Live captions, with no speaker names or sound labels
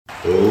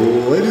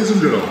Ladies and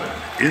gentlemen,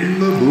 in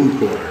the blue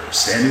corner,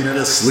 standing at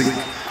a sleek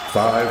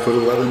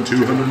 5'11",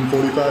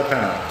 245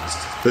 pounds,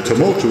 the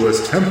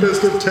tumultuous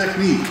tempest of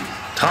technique,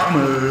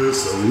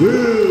 Thomas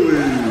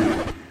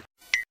Lilly.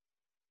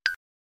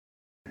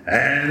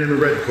 And in the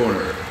red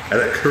corner, at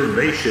a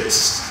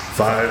curvaceous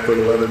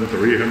 5'11",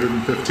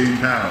 315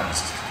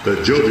 pounds,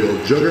 the jovial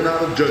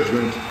juggernaut of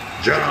judgment,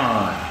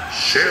 John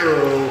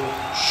Cheryl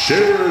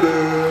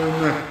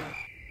Sheridan.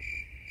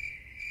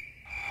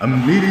 A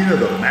meeting of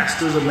the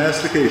masters of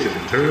mastication.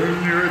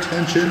 Turn your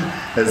attention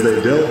as they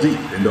delve deep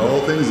into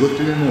all things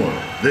lifting and more.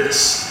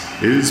 This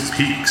is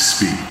Peak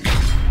Speak.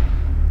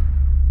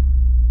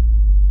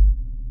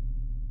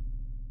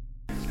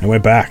 And we're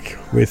back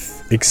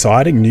with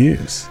exciting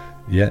news.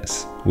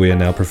 Yes, we are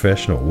now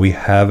professional. We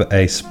have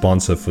a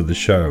sponsor for the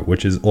show,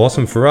 which is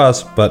awesome for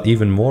us, but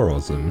even more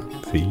awesome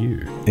for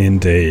you.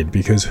 Indeed,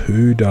 because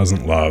who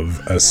doesn't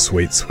love a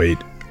sweet, sweet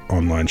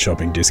online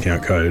shopping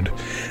discount code?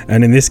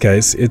 And in this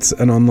case, it's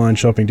an online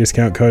shopping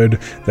discount code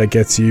that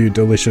gets you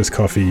delicious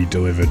coffee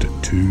delivered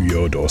to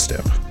your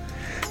doorstep.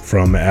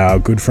 From our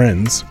good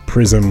friends,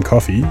 Prism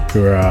Coffee,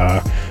 who are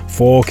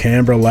 4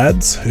 Canberra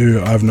lads who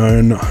I've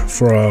known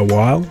for a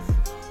while,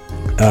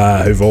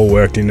 who've all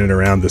worked in and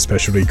around the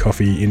specialty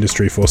coffee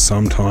industry for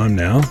some time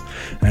now,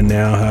 and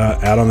now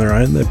out on their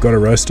own. They've got a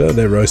roaster,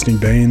 they're roasting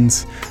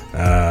beans,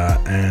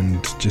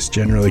 and just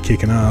generally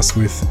kicking ass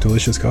with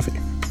delicious coffee.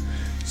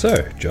 So,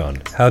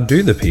 John, how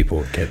do the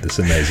people get this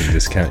amazing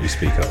discount you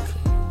speak of?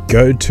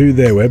 Go to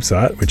their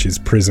website, which is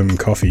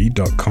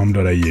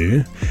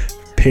prismcoffee.com.au.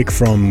 Pick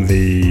from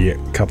the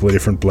couple of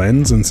different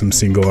blends and some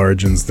single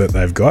origins that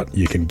they've got.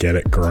 You can get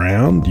it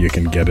ground, you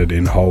can get it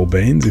in whole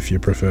beans if you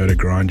prefer to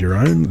grind your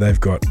own. They've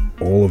got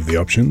all of the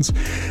options.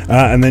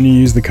 And then you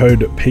use the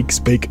code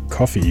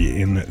PeakSpeakCoffee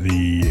in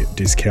the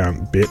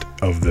discount bit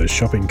of the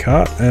shopping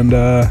cart, and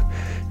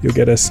you'll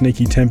get a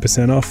sneaky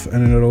 10% off,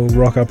 and it'll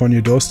rock up on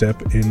your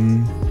doorstep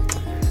in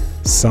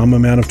some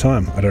amount of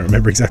time. I don't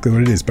remember exactly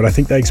what it is, but I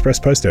think they express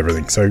post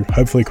everything, so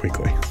hopefully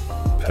quickly.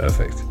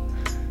 Perfect.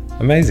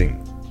 Amazing.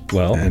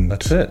 Well, and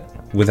that's it.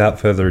 Without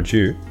further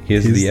ado,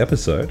 here's the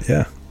episode.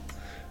 Yeah.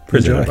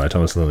 Presented by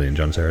Thomas Lilly and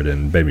John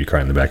Sheridan. Baby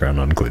crying in the background,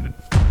 not included.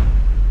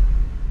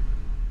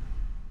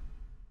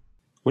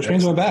 Which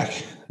means we're back.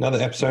 Another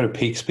episode of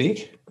Peak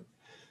Speak.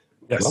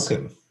 Yes.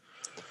 Welcome.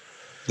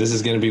 This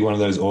is going to be one of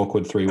those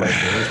awkward three-way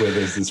things where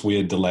there's this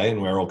weird delay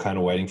and we're all kind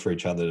of waiting for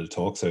each other to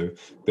talk, so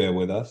bear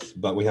with us.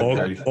 But we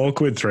have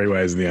awkward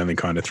three-ways are the only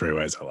kind of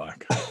three-ways I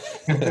like.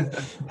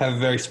 Have a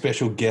very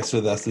special guest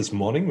with us this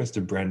morning,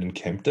 Mr. Brandon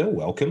Kempter.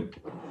 Welcome.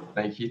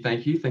 Thank you.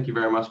 Thank you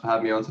very much for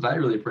having me on today.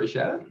 Really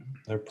appreciate it.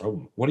 No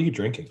problem. What are you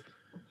drinking?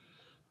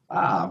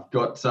 I've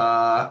got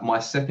my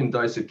second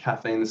dose of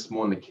caffeine this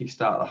morning to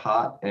kickstart the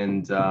heart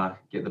and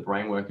get the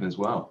brain working as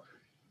well.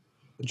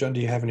 John,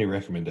 do you have any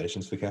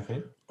recommendations for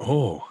caffeine?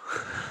 Oh.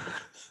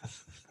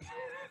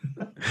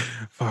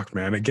 Fuck,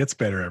 man. It gets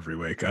better every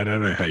week. I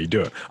don't know how you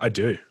do it. I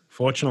do.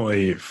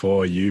 Fortunately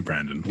for you,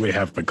 Brandon, we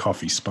have the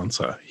coffee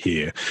sponsor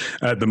here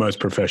at the most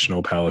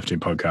professional powerlifting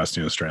podcast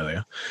in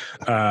Australia.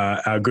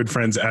 Our good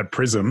friends at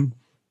Prism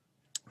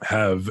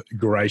have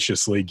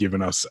graciously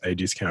given us a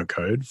discount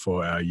code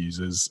for our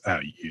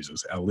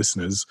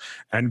listeners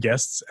and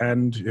guests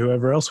and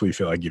whoever else we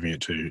feel like giving it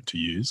to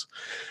use.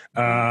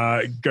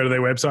 Go to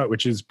their website,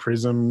 which is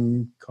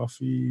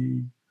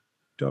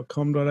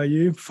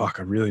prismcoffee.com.au. Fuck,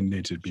 I really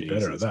need to be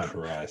better at that.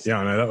 Christ. Yeah,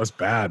 I know, that was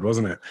bad,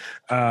 wasn't it?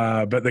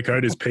 But the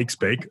code is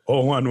PeakSpeak,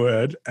 all one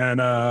word, and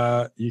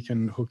you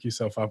can hook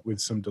yourself up with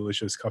some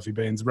delicious coffee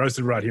beans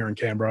roasted right here in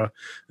Canberra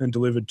and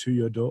delivered to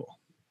your door.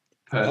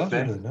 Perfect. Oh,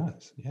 really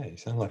nice. Yeah, you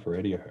sound like a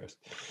radio host.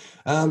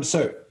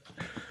 So,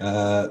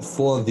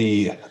 for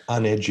the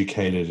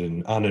uneducated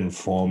and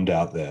uninformed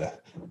out there,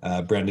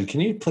 Brandon,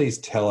 can you please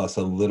tell us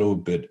a little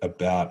bit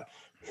about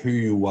who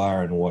you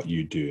are and what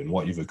you do and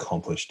what you've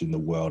accomplished in the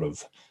world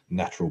of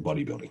natural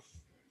bodybuilding?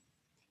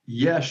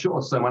 Yeah,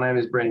 sure. So my name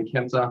is Brandon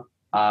Kempter.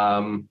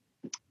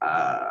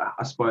 I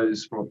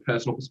suppose from a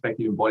personal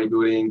perspective in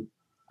bodybuilding,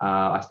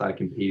 I started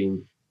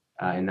competing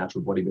in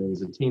natural bodybuilding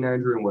as a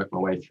teenager and worked my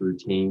way through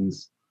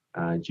teens,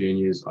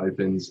 juniors,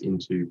 opens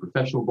into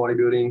professional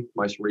bodybuilding,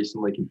 most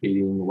recently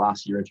competing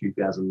last year in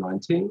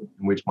 2019,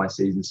 in which my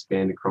season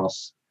spanned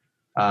across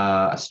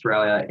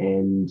Australia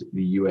and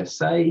the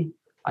USA.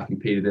 I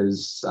competed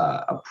as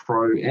a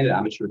pro and an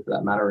amateur for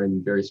that matter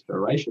in various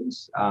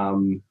federations,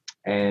 and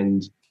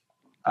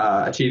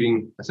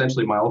achieving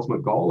essentially my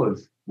ultimate goal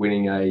of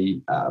winning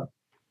a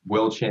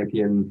world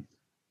champion,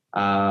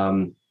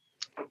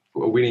 winning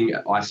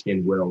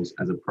ICN Worlds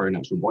as a pro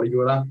natural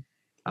bodybuilder.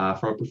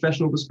 From a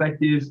professional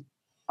perspective,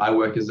 I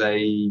work as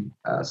a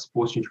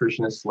sports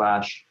nutritionist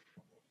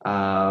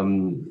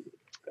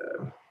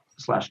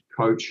slash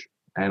coach,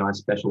 and I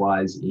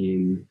specialize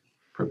in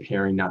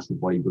preparing natural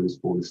bodybuilders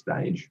for the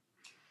stage.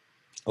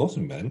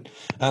 Awesome, man.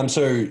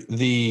 So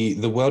the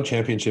World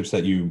Championships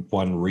that you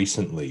won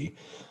recently,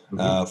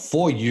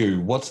 For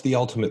you, what's the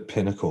ultimate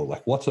pinnacle?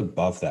 Like, what's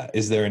above that?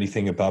 Is there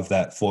anything above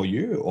that for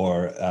you,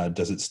 or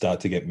does it start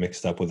to get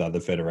mixed up with other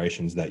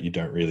federations that you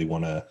don't really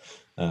want to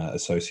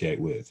associate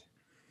with?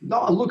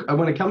 No, look,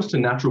 when it comes to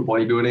natural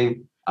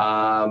bodybuilding,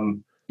 I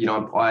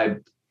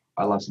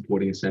love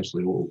supporting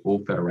essentially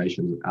all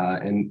federations.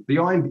 And the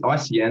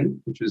ICN,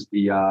 which was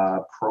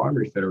the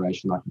primary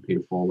federation I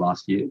competed for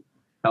last year,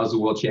 that was the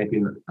world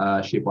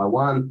championship I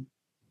won.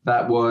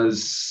 That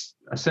was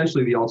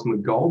essentially the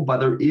ultimate goal. But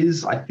there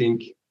is, I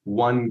think,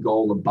 one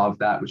goal above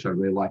that, which I'd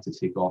really like to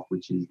tick off,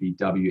 which is the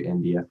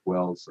WNBF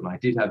Worlds. And I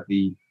did have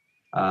the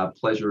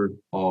pleasure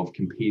of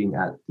competing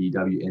at the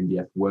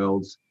WNBF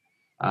Worlds.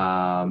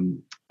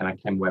 And I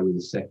came away with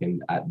a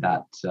second at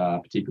that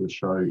particular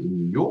show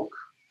in New York,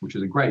 which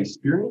was a great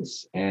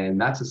experience. And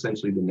that's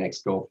essentially the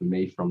next goal for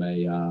me from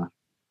a,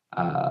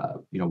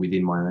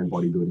 within my own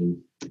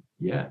bodybuilding,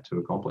 to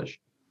accomplish.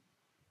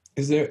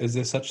 Is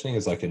there such thing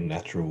as like a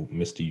natural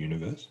Mr.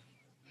 Universe?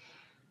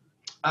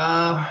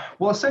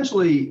 Well,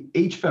 essentially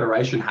each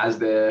federation has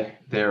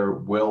their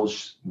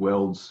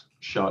worlds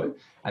show.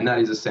 And that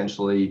is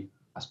essentially,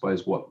 I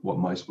suppose, what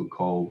most would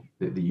call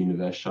the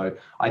universe show.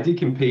 I did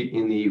compete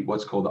in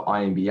what's called the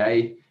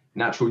INBA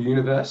Natural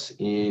Universe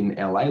in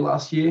LA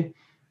last year.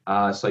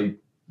 So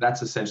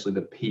that's essentially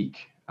the peak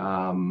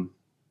in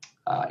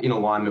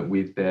alignment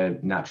with their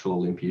Natural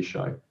Olympia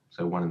show.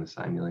 So one and the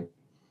same, really.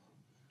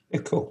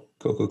 Yeah, cool.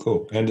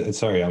 And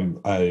sorry,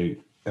 I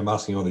am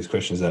asking all these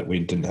questions that we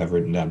didn't have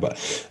written down, but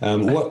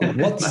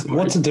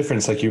what's the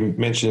difference? Like you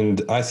mentioned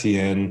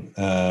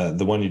ICN,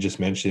 the one you just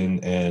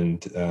mentioned, and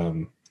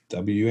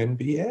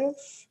WNBF?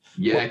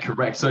 Yeah,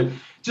 correct. So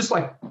just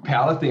like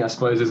powerlifting, I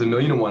suppose there's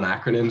 1,000,001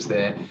 acronyms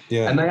there,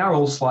 and they are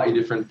all slightly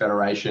different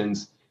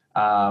federations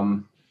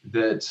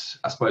that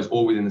I suppose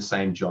all within the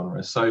same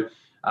genre. So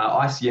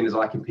ICN is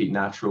I Compete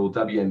Natural,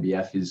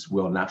 WNBF is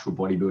World Natural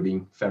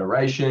Bodybuilding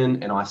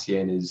Federation, and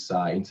ICN is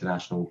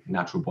International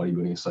Natural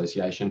Bodybuilding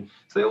Association.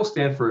 So they all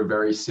stand for a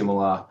very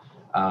similar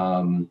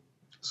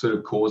sort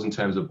of cause in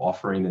terms of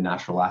offering the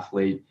natural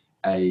athlete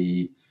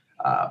a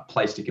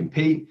place to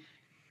compete.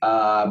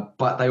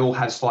 But they all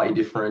have slightly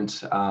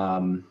different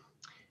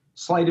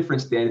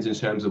standards in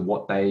terms of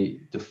what they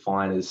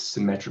define as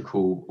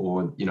symmetrical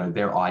or,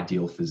 their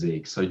ideal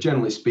physique. So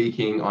generally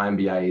speaking,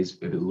 INBA is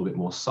a little bit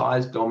more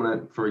size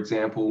dominant, for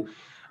example.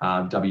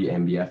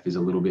 WNBF is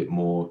a little bit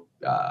more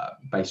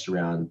based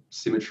around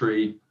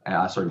symmetry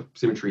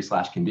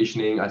 /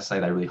 conditioning. I'd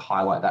say they really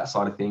highlight that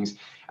side of things.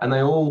 And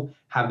they all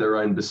have their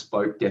own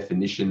bespoke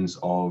definitions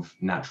of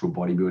natural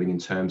bodybuilding in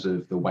terms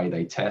of the way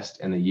they test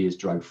and the years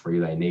drug-free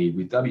they need,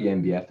 with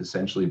WNBF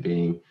essentially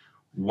being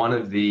one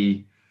of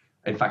the,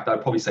 in fact,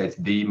 I'd probably say it's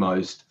the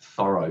most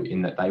thorough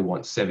in that they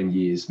want 7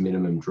 years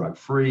minimum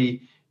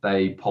drug-free.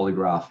 They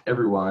polygraph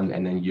everyone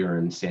and then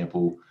urine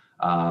sample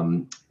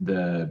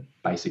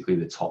basically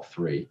the top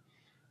three.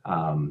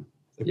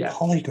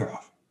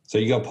 Polygraph. So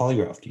you got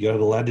polygraphed. You got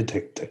a lie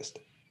detector test.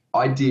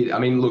 I did. I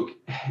mean, look,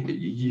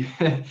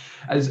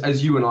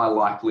 as you and I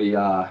likely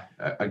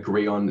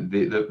agree on,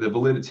 the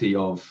validity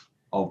of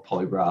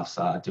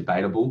polygraphs are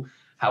debatable.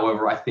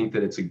 However, I think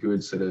that it's a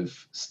good sort of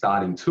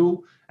starting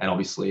tool, and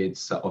obviously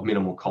it's of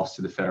minimal cost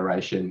to the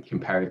federation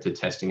compared to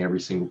testing every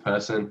single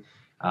person.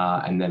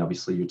 And then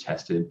obviously you're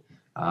tested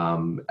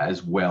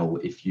as well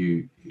if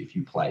you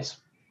place.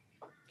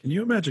 Can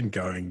you imagine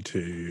going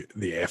to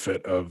the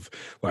effort of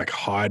like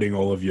hiding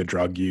all of your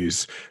drug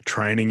use,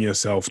 training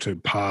yourself to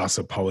pass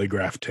a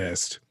polygraph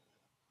test,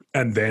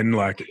 and then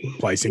like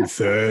placing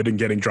third and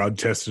getting drug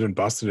tested and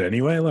busted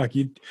anyway? Like,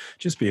 you'd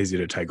just be easier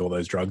to take all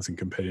those drugs and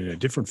compete in a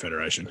different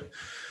federation.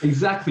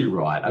 Exactly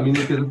right. I mean,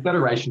 look, there's a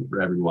federation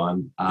for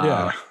everyone.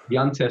 The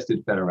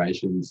untested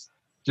federations,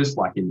 just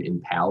like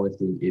in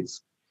powerlifting,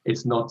 it's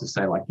not to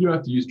say like you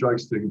have to use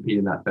drugs to compete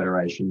in that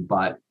federation,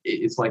 but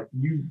it's like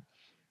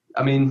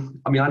I mean,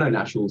 I know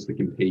naturals to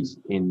compete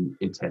in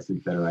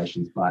tested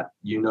federations, but that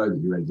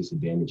you're at a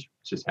disadvantage.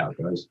 It's just how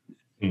it goes.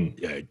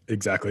 Yeah,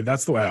 exactly.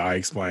 That's the way I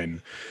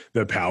explain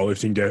the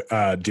powerlifting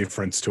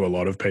difference to a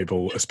lot of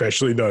people,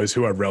 especially those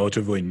who are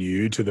relatively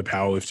new to the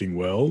powerlifting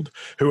world,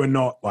 who are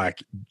not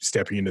like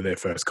stepping into their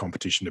first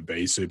competition to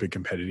be super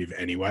competitive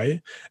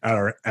anyway,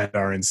 and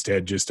are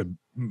instead just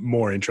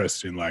more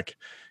interested in like,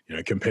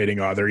 competing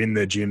either in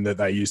the gym that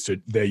they're used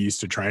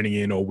to training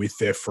in, or with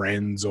their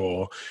friends,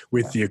 or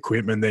with the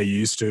equipment they're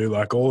used to,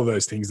 like all of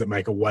those things that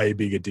make a way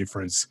bigger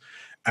difference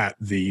at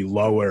the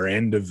lower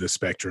end of the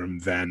spectrum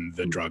than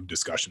the drug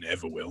discussion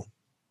ever will.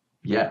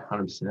 Yeah,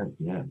 100%.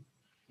 Yeah.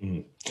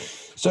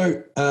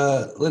 So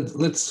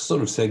let's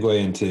sort of segue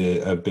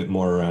into a bit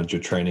more around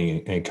your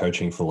training and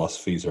coaching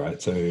philosophies, right?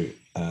 So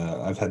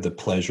I've had the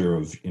pleasure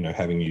of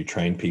having you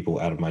train people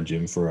out of my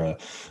gym for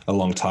a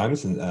long time,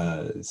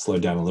 and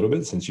slowed down a little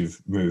bit since you've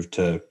moved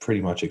to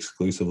pretty much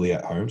exclusively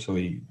at home. So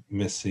we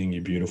miss seeing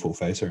your beautiful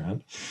face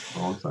around.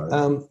 Oh, sorry.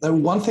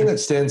 And one thing that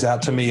stands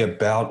out to me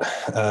about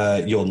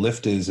your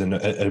lifters and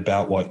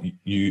about what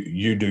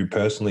you do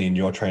personally in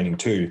your training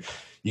too,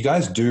 you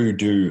guys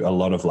do a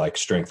lot of like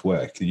strength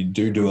work. You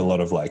do a lot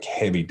of like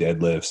heavy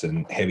deadlifts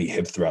and heavy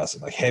hip thrusts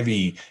and like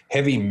heavy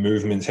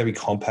movements, heavy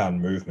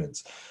compound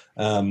movements.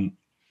 From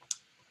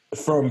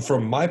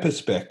my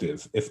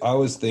perspective, if I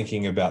was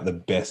thinking about the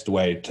best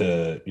way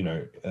to,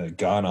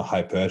 garner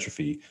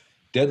hypertrophy,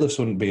 deadlifts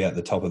wouldn't be at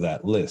the top of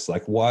that list.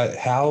 Like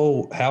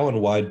how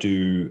and why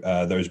do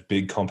those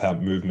big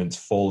compound movements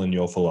fall in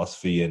your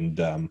philosophy? And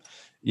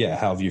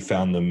how have you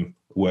found them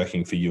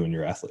working for you and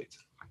your athletes?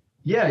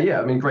 Yeah.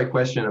 I mean, great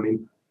question. I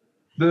mean,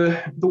 the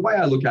way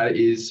I look at it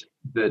is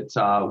that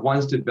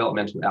one's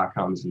developmental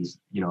outcomes is,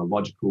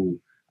 logical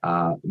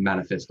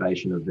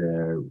manifestation of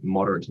their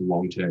moderate to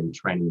long-term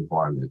training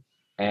environment.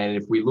 And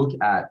if we look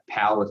at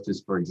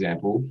powerlifters, for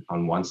example,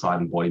 on one side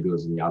and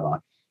bodybuilders on the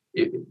other,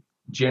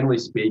 generally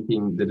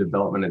speaking, the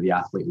development of the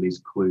athlete leaves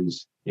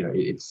clues.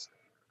 It's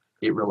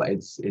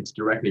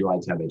directly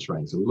related to how they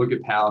train. So we look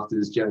at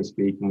powerlifters, generally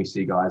speaking, we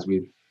see guys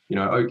with,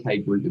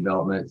 okay glute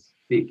development,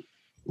 thick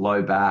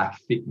low back,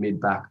 thick mid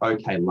back,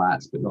 okay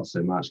lats, but not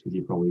so much because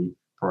you're probably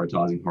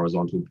prioritizing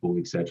horizontal pull,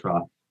 etc.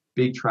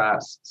 Big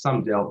traps,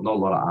 some delt, not a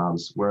lot of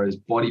arms. Whereas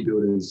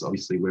bodybuilders,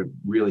 obviously, we're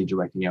really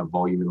directing our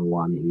volume in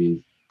alignment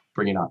with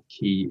bringing up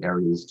key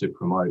areas to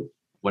promote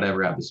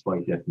whatever our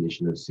bespoke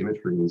definition of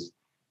symmetry is.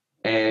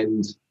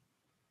 And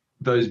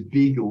those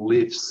big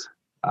lifts,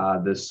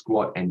 the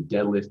squat and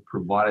deadlift,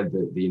 provided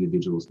that the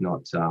individual's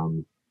not,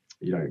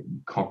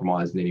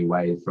 compromised in any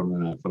way from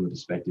a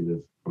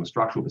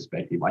structural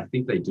perspective, I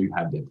think they do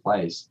have their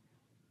place.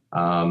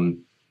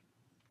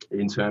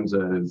 In terms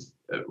of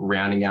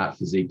rounding out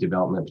physique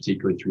development,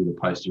 particularly through the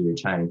posterior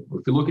chain.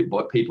 If you look at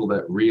people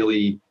that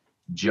really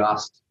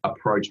just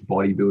approach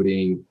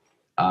bodybuilding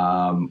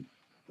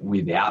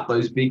without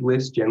those big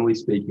lifts, generally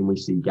speaking, we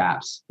see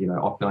gaps.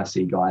 Often I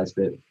see guys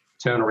that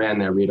turn around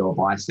their rear or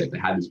bicep that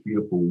have this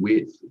beautiful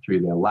width through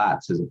their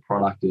lats as a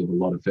product of a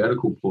lot of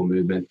vertical pull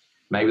movement.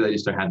 Maybe they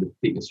just don't have the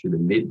thickness through the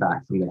mid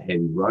back from the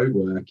heavy row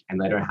work, and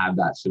they don't have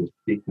that sort of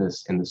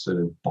thickness and the sort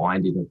of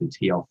binding of the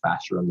TL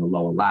fascia on the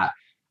lower lat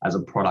as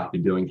a product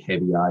of doing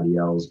heavy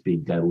RDLs,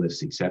 big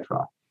deadlifts,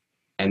 etc.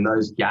 And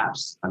those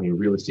gaps, I mean,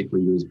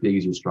 realistically, you're as big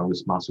as your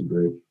strongest muscle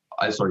group.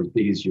 As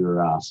big as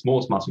your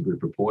smallest muscle group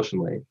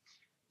proportionally.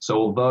 So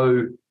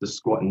although the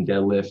squat and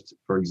deadlift,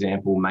 for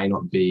example, may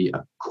not be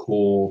a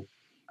core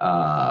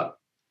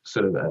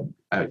sort of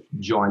a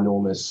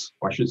ginormous,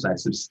 or I should say a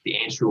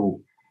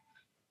substantial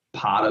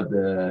part of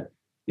the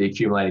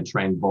accumulated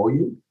trained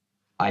volume,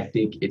 I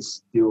think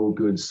it's still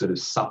good sort of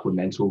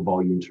supplemental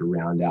volume to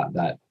round out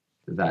their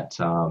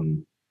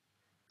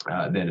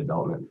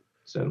development,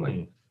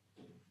 certainly.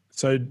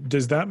 So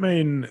does that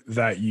mean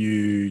that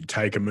you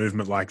take a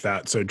movement like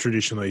that? So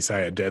traditionally,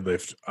 say a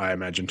deadlift, I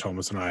imagine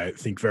Thomas and I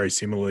think very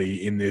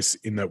similarly in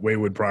that we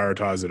would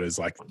prioritize it as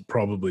like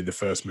probably the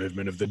first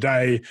movement of the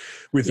day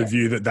with the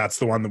view that that's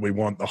the one that we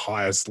want the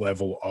highest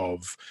level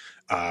of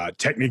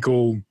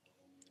technical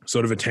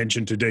sort of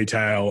attention to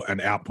detail and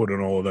output and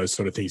all of those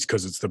sort of things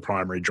because it's the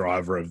primary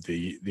driver of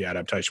the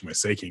adaptation we're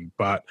seeking.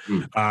 But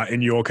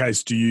in your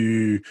case, do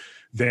you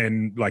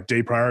then like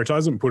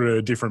deprioritize and put it at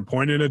a different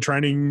point in a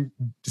training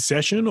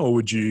session, or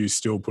would you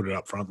still put it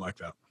up front like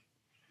that?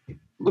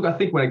 Look, I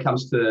think when it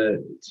comes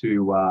to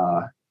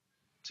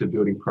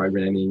building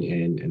programming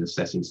and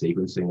assessing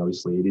sequencing,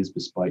 obviously it is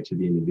bespoke to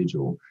the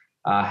individual.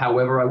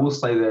 However, I will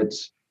say that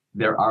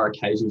there are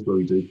occasions where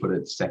we do put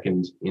it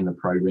second in the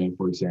program,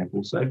 for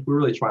example. So if we're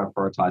really trying to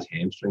prioritize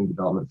hamstring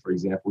development, for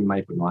example, we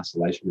may put an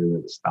isolation movement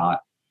at the start,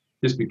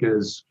 just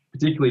because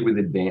particularly with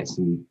advanced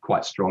and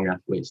quite strong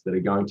athletes that are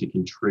going to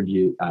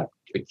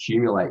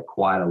accumulate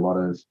quite a lot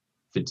of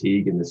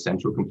fatigue in the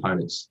central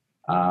components,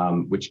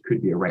 which could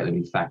be a rate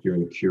limiting factor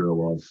in a cure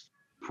of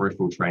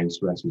peripheral training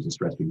stress, which is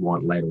stress we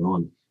want later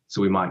on.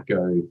 So we might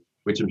go,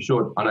 which I'm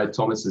sure, I know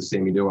Thomas has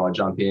seen me do, I'll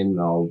jump in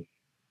and I'll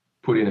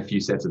put in a few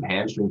sets of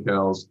hamstring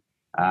curls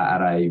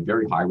at a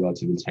very high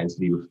relative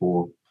intensity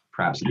before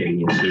perhaps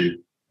getting into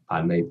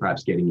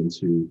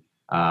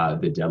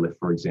the deadlift,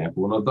 for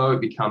example. And although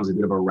it becomes a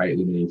bit of a rate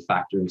limiting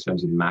factor in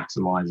terms of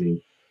maximizing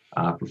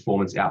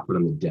performance output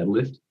on the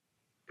deadlift,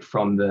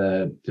 from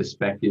the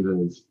perspective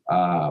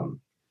of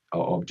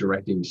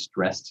directing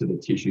stress to the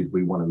tissues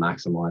we want to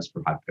maximize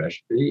for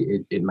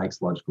hypertrophy, it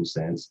makes logical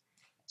sense.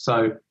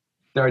 So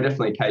there are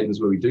definitely occasions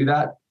where we do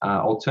that.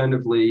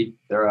 Alternatively,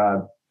 there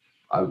are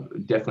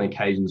definitely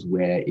occasions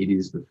where it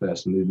is the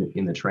first movement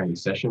in the training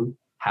session.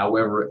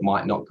 However, it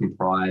might not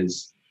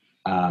comprise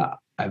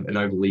an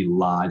overly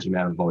large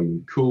amount of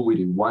volume. Cool, we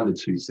do 1 to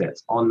 2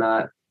 sets on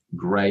that.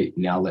 Great,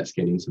 now let's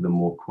get into the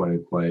more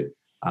quote-unquote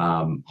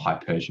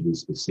hypertrophy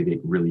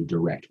specific, really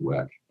direct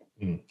work.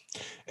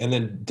 And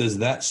then does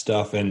that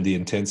stuff and the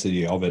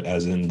intensity of it,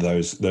 as in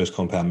those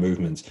compound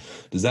movements,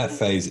 does that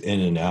phase in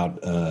and out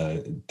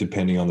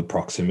depending on the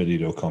proximity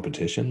to a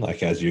competition?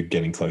 Like as you're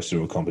getting closer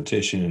to a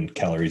competition and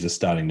calories are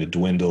starting to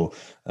dwindle,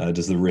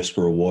 does the risk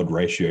reward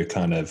ratio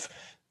kind of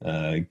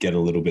get a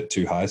little bit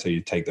too high so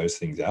you take those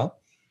things out?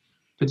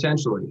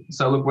 Potentially.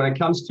 So look, when it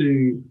comes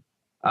to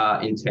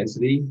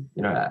Intensity,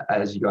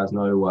 as you guys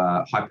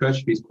know,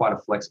 hypertrophy is quite a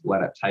flexible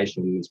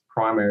adaptation. It's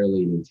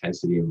primarily an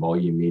intensity and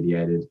volume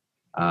mediated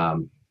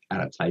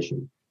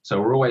adaptation. So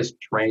we're always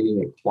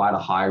training at quite a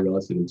high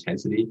relative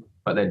intensity,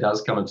 but there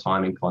does come a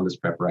time in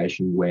contest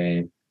preparation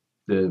where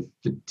the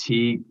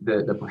fatigue,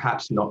 the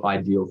perhaps not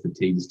ideal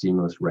fatigue to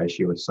stimulus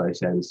ratio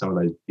associated with some of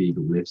those big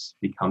lifts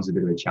becomes a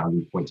bit of a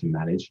challenging point to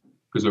manage,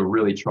 because we're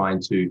really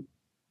trying to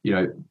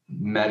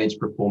manage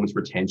performance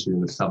retention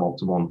in a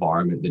suboptimal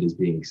environment that is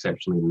being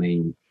exceptionally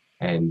lean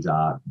and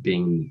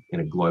being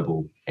in a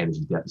global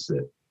energy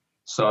deficit.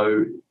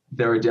 So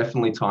there are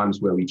definitely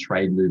times where we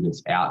trade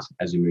movements out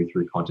as we move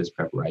through contest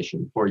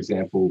preparation. For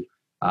example,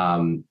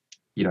 in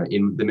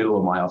the middle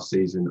of my off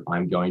season,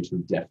 I'm going to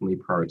definitely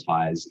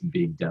prioritize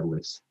big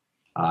deadlifts.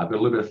 I've got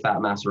a little bit of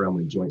fat mass around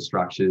my joint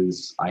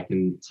structures. I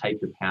can take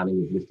the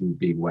pounding of lifting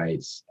big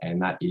weights, and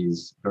that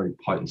is very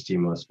potent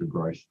stimulus for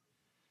growth.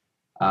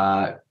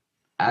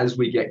 As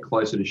we get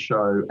closer to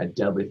show, a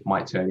deadlift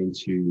might turn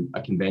into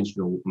a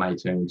conventional, may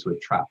turn into a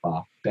trap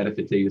bar, better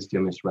fatigue to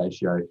stimulus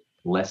ratio,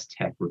 less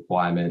tech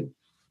requirement,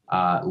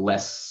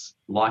 less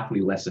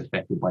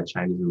affected by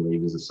changes in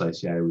levers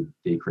associated with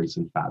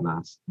decreasing fat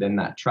mass. Then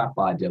that trap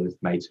bar deadlift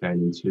may turn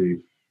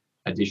into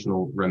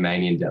additional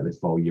Romanian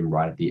deadlift volume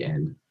right at the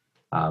end.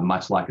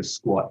 Much like a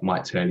squat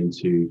might turn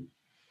into,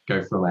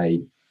 go from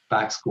a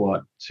back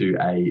squat to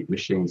a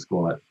machine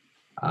squat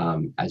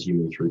as you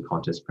move through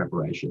contest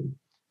preparation.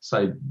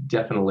 So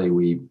definitely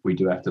we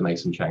do have to make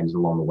some changes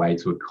along the way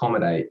to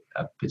accommodate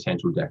a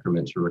potential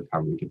decrement to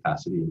recovery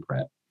capacity in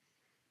prep.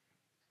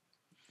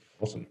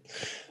 Awesome.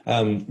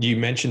 You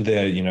mentioned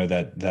there,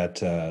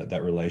 that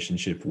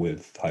relationship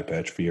with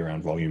hypertrophy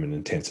around volume and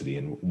intensity.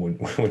 And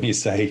when you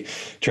say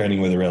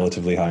training with a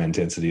relatively high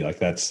intensity, like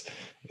that's,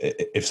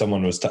 if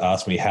someone was to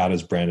ask me, how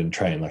does Brandon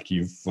train? Like,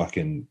 you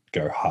fucking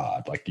go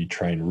hard, like you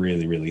train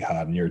really, really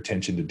hard, and your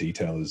attention to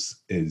detail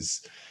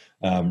is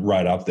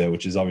right up there,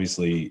 which is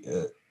obviously,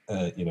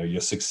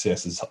 your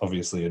success is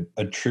obviously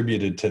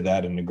attributed to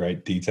that in a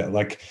great detail.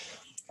 Like,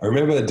 I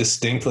remember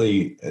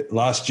distinctly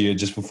last year,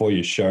 just before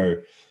your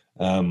show,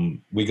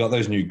 we got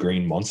those new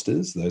green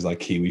monsters, those like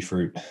kiwi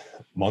fruit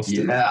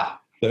monsters. Yeah.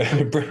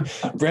 So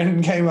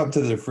Brandon came up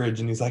to the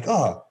fridge and he's like,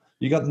 "Oh,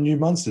 you got the new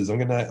monsters. I'm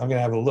gonna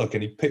have a look."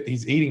 And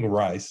he's eating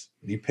rice.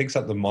 And he picks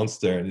up the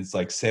monster, and it's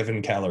like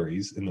 7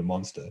 calories in the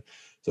monster.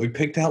 So he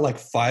picked out like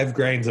 5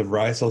 grains of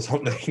rice or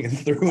something and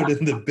threw it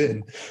in the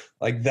bin.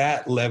 Like,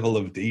 that level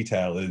of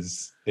detail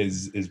is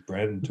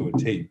Brandon to a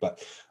T.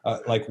 But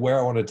like, where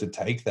I wanted to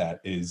take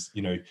that is,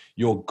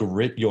 your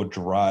grit, your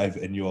drive,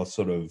 and your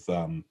sort of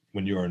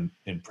when you're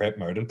in prep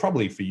mode, and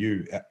probably for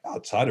you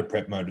outside of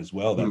prep mode as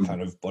well, that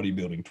kind of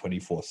bodybuilding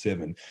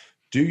 24/7.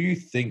 Do you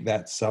think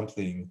that's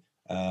something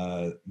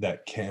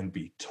that can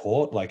be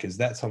taught? Like, is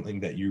that something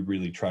that you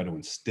really try to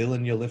instill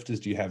in your lifters?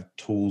 Do you have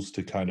tools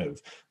to kind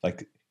of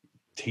like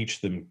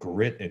teach them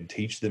grit and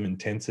teach them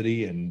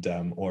intensity, and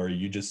or are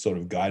you just sort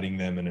of guiding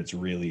them, and it's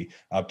really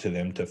up to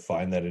them to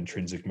find that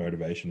intrinsic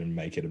motivation and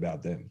make it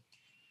about them?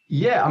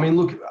 Yeah, I mean,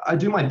 look, I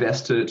do my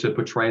best to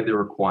portray the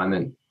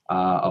requirement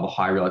of a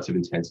high relative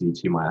intensity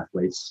to my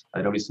athletes.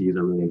 It obviously is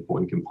a really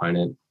important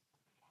component.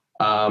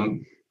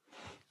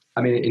 I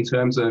mean, in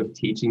terms of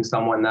teaching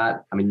someone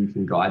that, I mean, you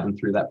can guide them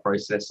through that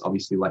process.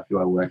 Obviously, like you,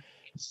 I work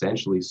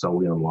essentially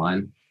solely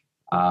online,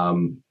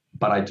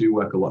 but I do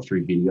work a lot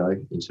through video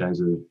in terms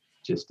of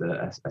just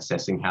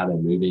assessing how they're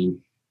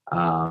moving,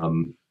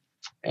 and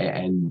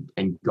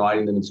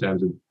guiding them in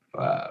terms of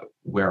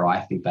where I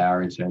think they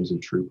are in terms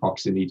of true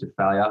proximity to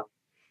failure.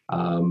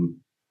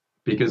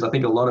 Because I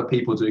think a lot of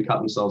people do cut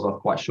themselves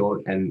off quite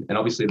short, and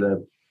obviously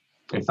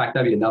in fact,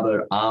 maybe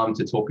another arm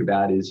to talk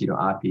about is,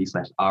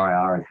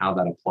 RPE/RIR and how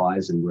that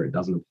applies and where it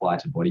doesn't apply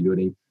to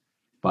bodybuilding.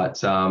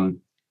 But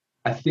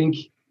I think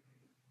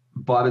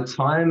by the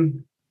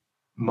time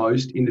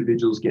most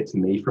individuals get to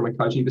me from a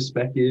coaching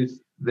perspective,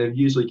 they've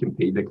usually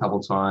competed a couple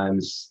of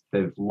times.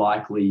 They've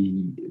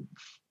likely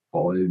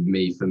followed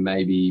me for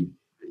maybe,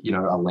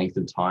 a length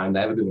of time.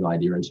 They have a bit of an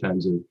idea in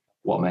terms of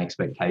what my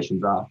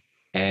expectations are.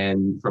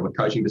 And from a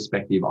coaching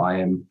perspective, I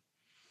am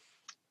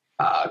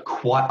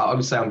I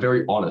would say I'm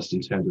very honest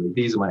in terms of,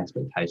 these are my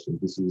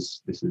expectations. This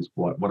is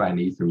what I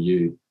need from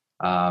you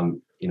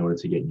in order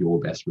to get your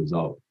best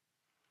result.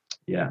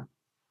 Yeah.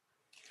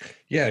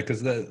 Yeah,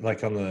 because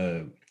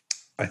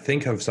I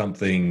think of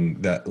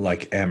something that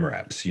like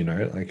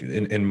AMRAPs, like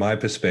in my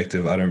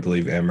perspective, I don't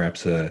believe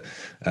AMRAPs are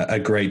a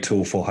great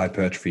tool for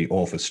hypertrophy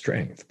or for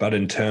strength. But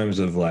in terms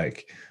of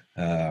like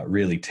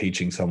really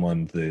teaching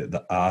someone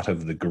the art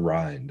of the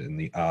grind and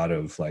the art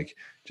of like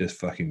just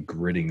fucking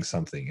gritting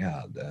something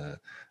out,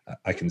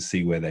 I can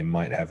see where they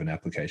might have an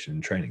application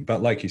in training.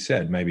 But like you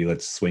said, maybe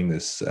let's swing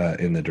this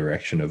in the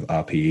direction of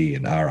RPE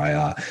and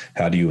RIR.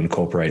 How do you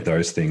incorporate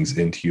those things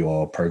into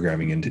your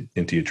programming,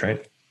 into your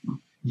training?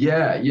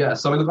 Yeah.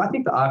 So I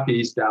think the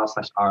RPE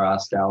style/RIR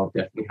style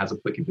definitely has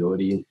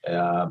applicability,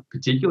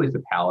 particularly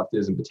for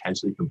powerlifters and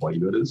potentially for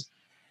bodybuilders.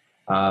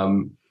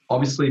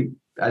 Obviously,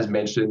 as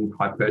mentioned,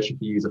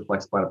 hypertrophy is a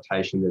flexible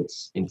adaptation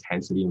that's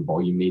intensity and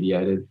volume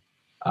mediated.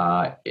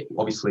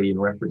 Obviously, in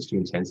reference to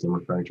intensity, I'm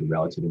referring to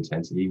relative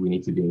intensity. We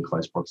need to be in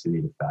close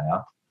proximity to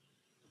failure.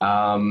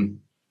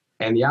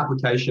 And the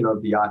application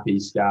of the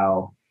RPE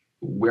scale,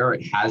 where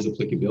it has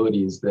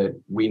applicability, is that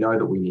we know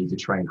that we need to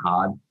train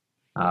hard,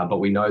 but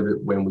we know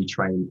that when we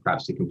train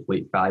perhaps to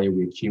complete failure,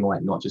 we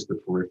accumulate not just the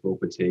peripheral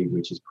fatigue,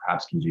 which is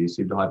perhaps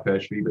conducive to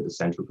hypertrophy, but the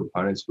central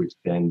components, which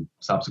then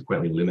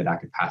subsequently limit our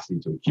capacity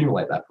to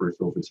accumulate that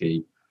peripheral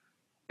fatigue.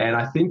 And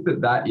I think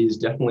that that is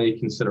definitely a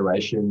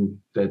consideration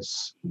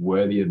that's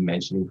worthy of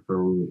mentioning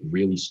for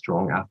really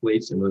strong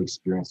athletes and really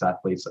experienced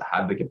athletes that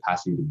have the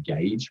capacity to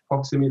gauge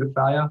proximity to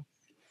failure.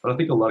 But I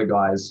think a lot of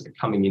guys are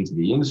coming into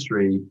the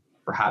industry,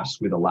 perhaps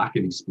with a lack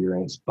of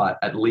experience, but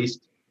at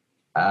least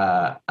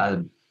a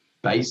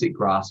basic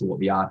grasp of what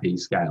the RPE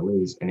scale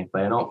is. And if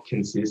they are not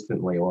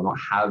consistently or not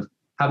have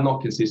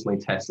not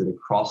consistently tested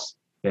across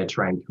their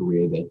trained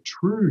career their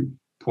true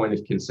point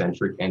of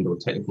concentric and or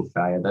technical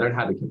failure, they don't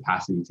have the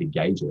capacity to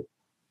gauge it.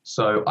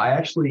 So I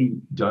actually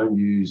don't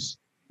use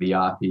the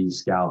RPE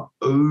scale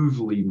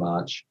overly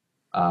much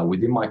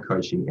within my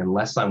coaching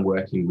unless I'm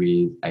working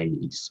with a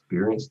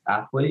experienced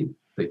athlete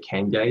that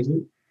can gauge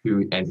it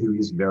who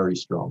is very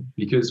strong.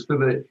 Because for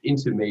the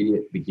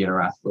intermediate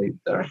beginner athlete,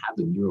 they don't have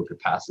the neural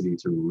capacity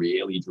to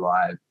really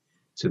drive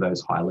to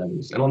those high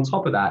levels. And on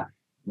top of that,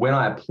 when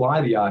I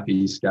apply the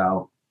RPE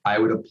scale, I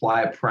would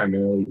apply it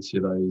primarily to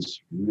those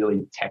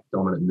really tech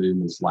dominant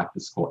movements like the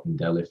squat and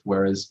deadlift.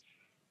 Whereas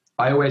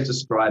I always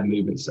describe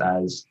movements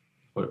as,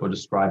 or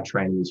describe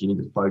training as, you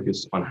need to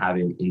focus on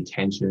having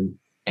intention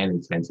and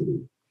intensity.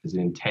 Because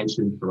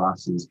intention for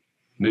us is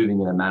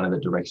moving in a manner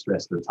that directs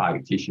stress to the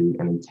target tissue,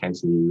 and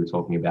intensity, we're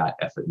talking about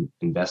effort and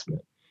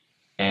investment.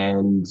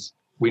 And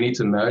we need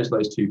to merge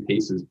those two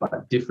pieces,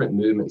 but different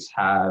movements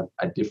have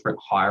a different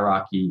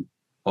hierarchy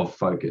of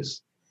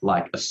focus.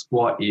 Like a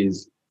squat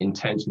is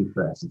intention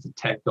first. It's a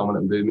tech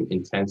dominant movement.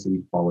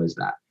 Intensity follows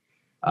that.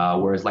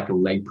 Whereas like a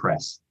leg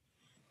press,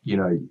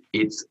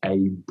 it's a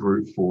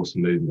brute force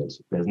movement.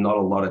 There's not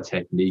a lot of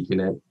technique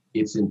in it.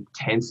 It's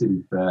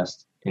intensity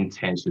first,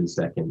 intention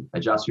second.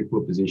 Adjust your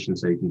foot position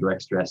so you can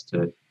direct stress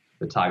to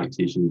the target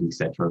tissues,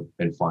 etc.,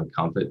 and find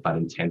comfort, but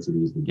intensity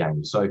is the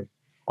game. So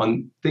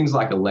on things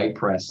like a leg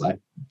press, I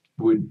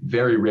would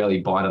very rarely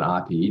bind an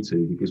RPE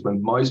to, because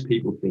when most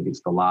people think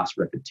it's the last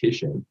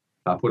repetition,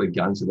 if I put a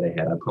gun to their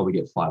head, I'd probably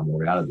get 5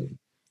 more out of them.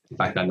 In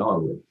fact, I know I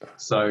would.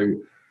 So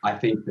I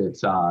think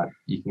that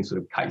you can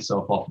sort of cut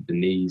yourself off at the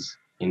knees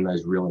in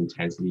those real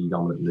intensity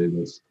dominant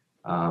movements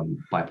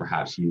by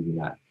perhaps using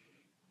that.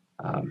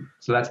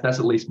 So that's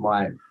at least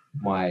my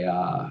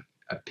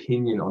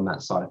opinion on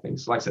that side of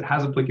things. So like I said, it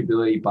has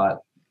applicability, but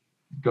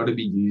got to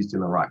be used in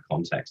the right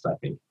context, I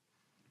think.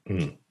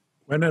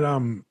 When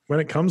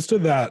it comes to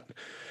that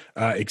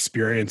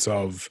experience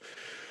of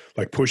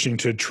like pushing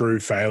to true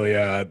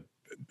failure,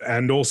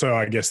 and also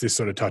I guess this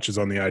sort of touches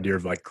on the idea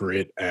of like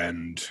grit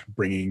and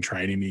bringing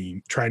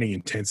training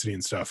intensity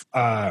and stuff.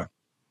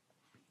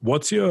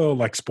 What's your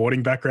like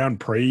sporting background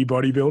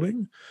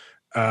pre-bodybuilding?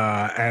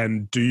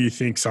 And do you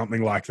think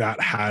something like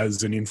that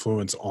has an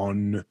influence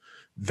on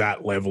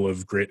that level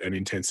of grit and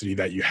intensity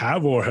that you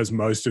have, or has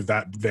most of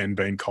that then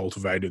been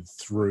cultivated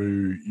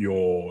through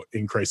your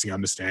increasing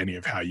understanding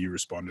of how you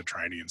respond to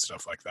training and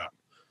stuff like that?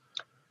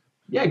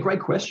 Yeah, great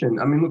question.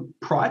 I mean, look,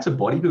 prior to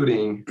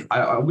bodybuilding,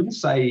 I wouldn't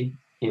say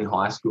in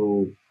high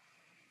school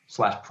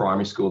 /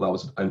 primary school that I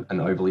was an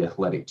overly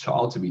athletic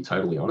child, to be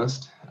totally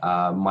honest.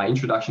 My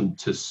introduction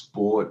to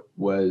sport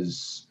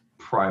was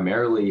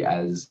primarily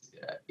as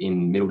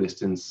in middle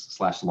distance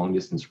 / long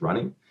distance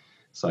running.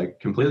 So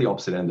completely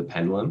opposite end of the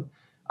pendulum.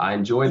 I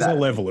enjoy that. There's a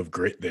level of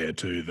grit there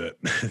too that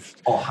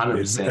 100%.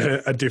 is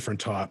a different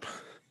type.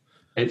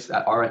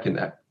 I reckon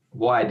that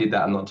why I did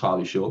that, I'm not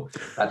entirely sure.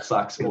 That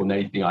sucks more than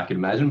anything I can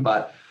imagine.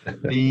 But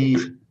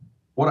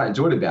what I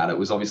enjoyed about it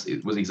was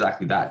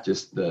exactly that,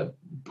 just the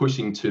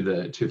pushing to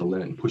the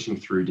limit and pushing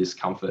through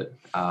discomfort.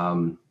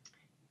 And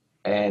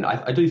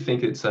I do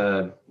think it's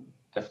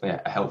definitely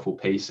a helpful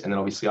piece. And then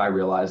obviously I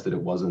realized that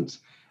it wasn't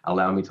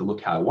allowing me to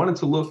look how I wanted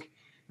to look.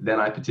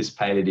 Then I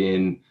participated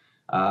in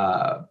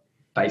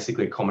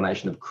basically a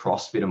combination of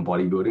CrossFit and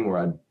bodybuilding, where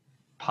I'd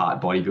part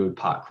bodybuild,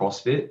 part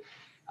CrossFit.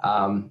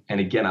 And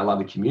again, I love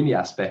the community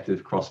aspect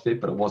of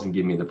CrossFit, but it wasn't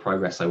giving me the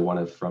progress I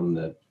wanted from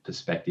the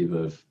perspective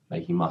of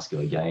making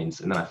muscular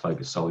gains. And then I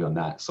focused solely on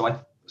that. So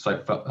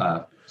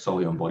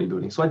solely on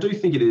bodybuilding. So I do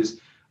think it is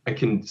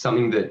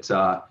something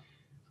that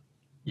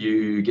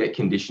you get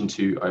conditioned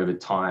to over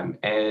time.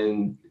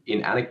 And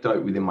in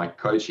anecdote within my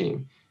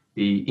coaching,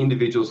 the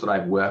individuals that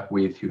I've worked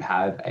with who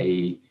have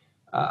a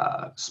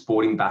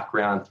sporting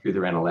background through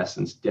their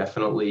adolescence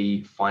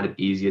definitely find it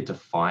easier to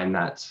find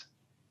that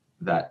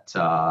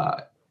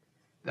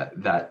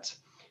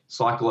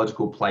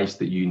psychological place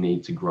that you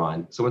need to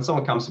grind. So when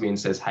someone comes to me and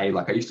says, hey,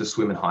 like I used to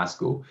swim in high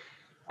school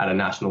at a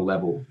national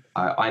level,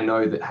 I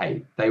know that,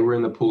 hey, they were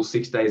in the pool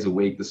 6 days a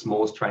week. The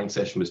smallest training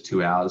session was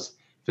 2 hours.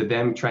 For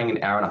them, training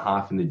an hour and a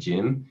half in the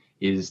gym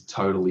is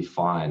totally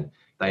fine.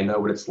 They know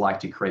what it's like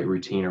to create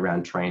routine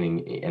around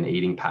training and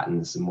eating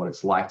patterns and what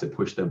it's like to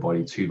push their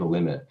body to the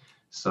limit.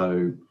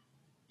 So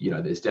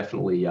there's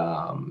definitely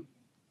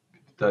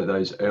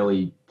those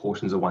early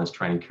portions of one's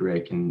training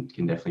career can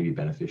definitely be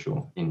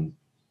beneficial in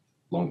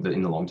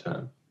the long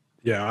term.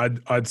 Yeah,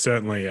 I'd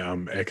certainly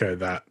echo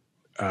that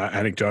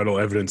anecdotal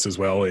evidence as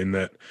well, in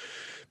that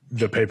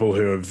the people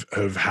who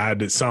have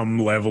had some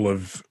level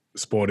of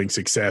sporting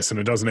success,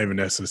 and it doesn't even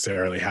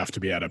necessarily have to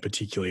be at a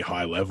particularly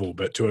high level,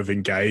 but to have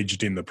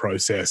engaged in the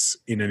process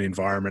in an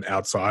environment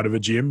outside of a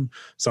gym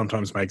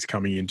sometimes makes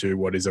coming into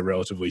what is a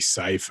relatively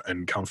safe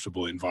and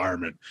comfortable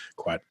environment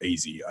quite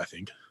easy, I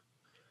think.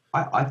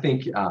 I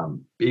think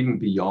even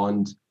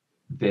beyond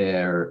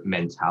their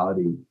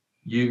mentality,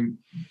 you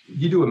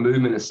do a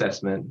movement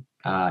assessment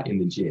in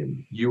the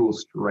gym, you will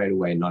straight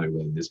away know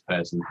whether this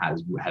person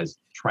has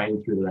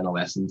trained through their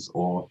adolescence,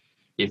 or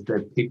if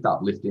they've picked up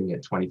lifting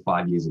at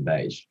 25 years of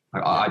age.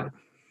 I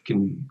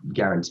can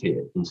guarantee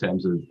it in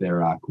terms of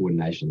their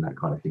coordination, that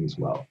kind of thing as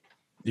well.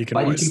 You can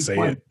always see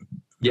it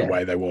the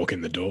way they walk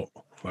in the door.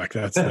 Like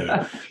that's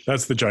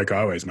the joke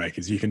I always make,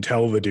 is you can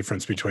tell the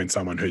difference between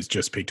someone who's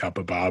just picked up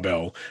a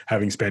barbell,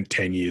 having spent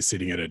 10 years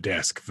sitting at a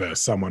desk,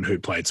 versus someone who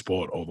played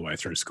sport all the way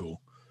through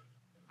school.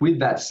 With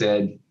that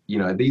said,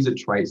 these are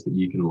traits that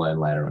you can learn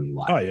later in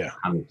life. Oh, yeah.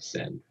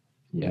 100%.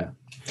 Yeah.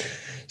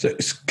 So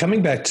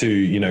coming back to,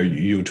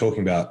 you were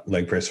talking about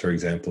leg press, for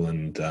example,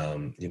 and,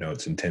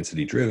 it's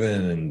intensity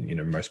driven,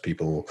 and, most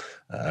people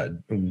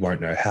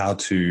won't know how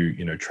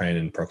to, train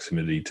in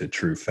proximity to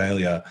true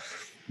failure.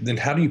 Then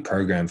how do you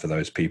program for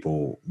those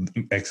people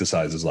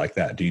exercises like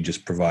that? Do you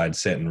just provide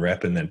set and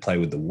rep and then play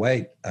with the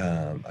weight?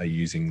 Are you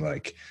using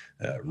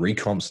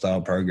recomp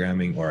style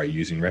programming, or are you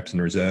using reps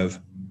in reserve?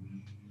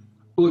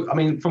 Look, I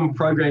mean, from a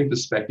programming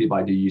perspective,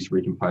 I do use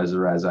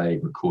Recomposer as a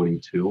recording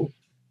tool.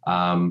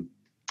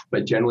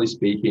 But generally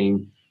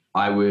speaking,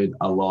 I would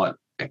allot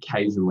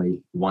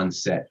occasionally one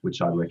set,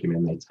 which I'd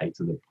recommend they take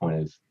to the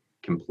point of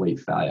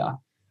complete failure.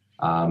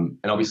 And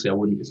obviously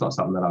it's not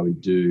something that I would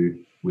do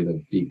with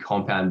a big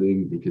compound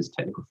movement, because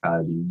technical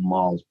failure would be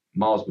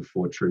miles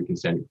before true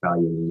concentric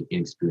failure in an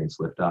inexperienced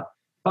lifter.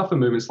 But for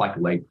movements like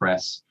leg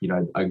press,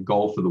 a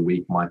goal for the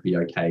week might be,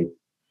 okay,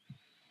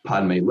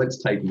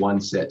 let's take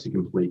one set to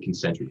complete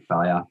concentric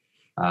failure.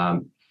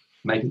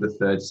 Make it the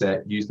third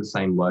set, use the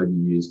same load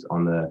you used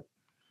on the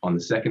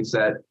second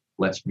set.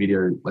 Let's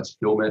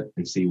film it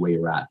and see where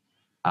you're at.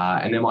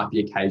 And there might be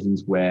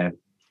occasions where,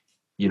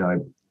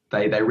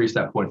 they reach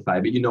that point of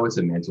failure, but it's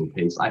a mental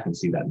piece. I can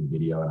see that in the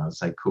video, and I'll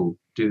say, cool,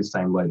 do the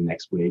same load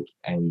next week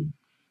and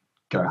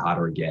go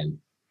harder again.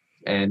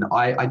 And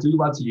I do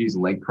love to use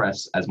leg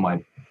press as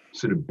my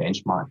sort of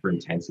benchmark for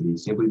intensity,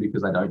 simply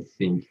because I don't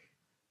think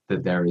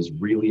that there is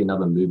really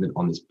another movement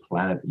on this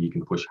planet that you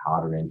can push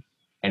harder in.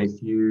 And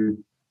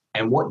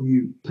what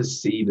you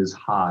perceive as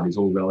hard is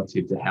all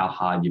relative to how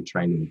hard you've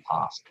trained in the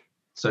past.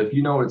 So if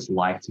you know what it's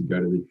like to go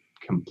to the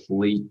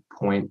complete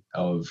point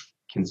of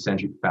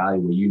concentric failure,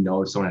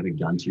 where if someone had a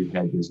gun to your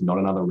head, there's not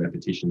another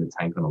repetition to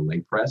tank on a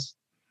leg press,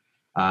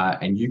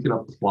 and you can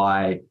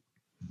apply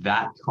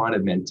that kind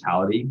of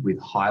mentality with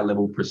high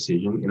level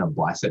precision in a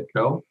bicep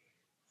curl,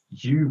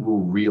 you will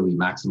really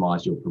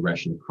maximize your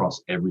progression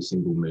across every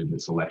single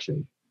movement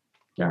selection.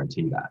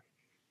 Guarantee that.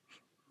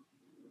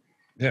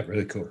 Yeah,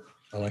 really cool.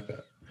 I like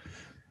that.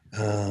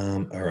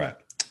 All right.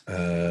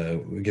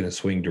 We're going to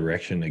swing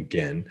direction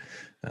again,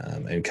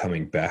 and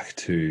coming back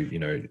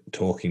to,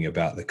 talking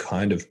about the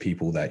kind of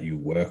people that you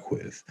work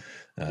with.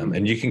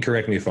 And you can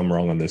correct me if I'm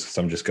wrong on this, because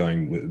I'm just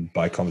going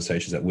by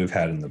conversations that we've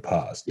had in the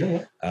past.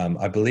 Yeah.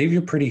 I believe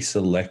you're pretty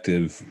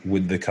selective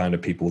with the kind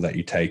of people that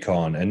you take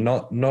on, and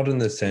not in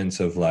the sense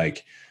of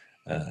not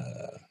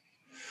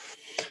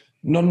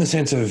in the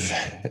sense of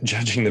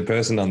judging the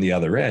person on the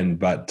other end,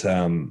 but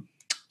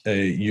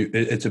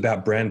it's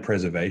about brand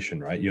preservation,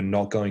 right? You're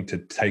not going to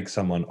take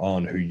someone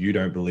on who you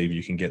don't believe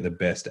you can get the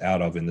best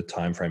out of in the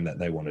time frame that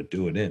they want to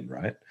do it in,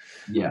 right?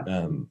 Yeah.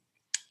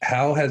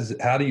 How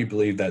do you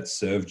believe that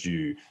served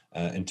you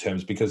in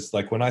terms, because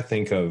when I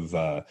think of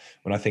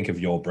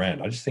your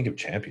brand, I just think of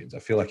champions. I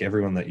feel like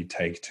everyone that you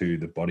take to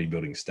the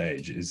bodybuilding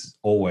stage is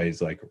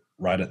always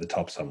right at the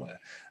top somewhere.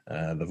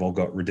 They've all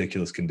got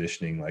ridiculous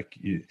conditioning,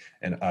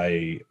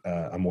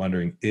 I'm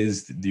wondering,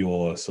 is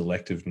your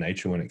selective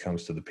nature when it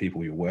comes to the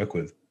people you work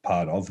with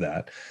part of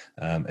that,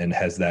 and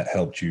has that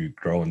helped you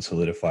grow and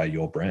solidify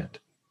your brand?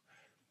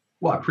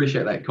 Well, I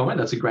appreciate that comment.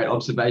 That's a great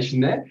observation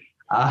there.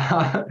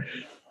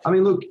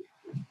 Look,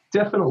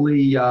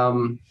 definitely.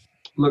 In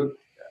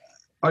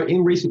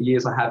recent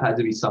years, I have had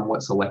to be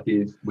somewhat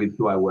selective with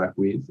who I work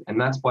with, and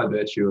that's by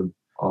virtue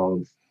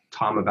of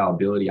time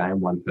availability. I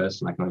am one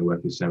person. I can only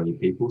work with so many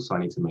people, so I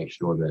need to make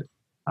sure that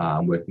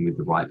I'm working with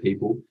the right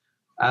people.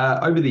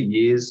 Over the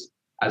years,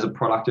 as a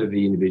product of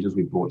the individuals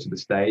we brought to the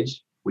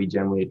stage, we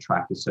generally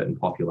attract a certain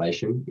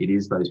population. It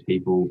is those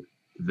people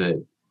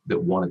that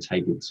want to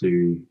take it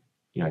to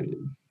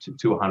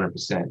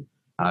 100%.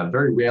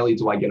 Very rarely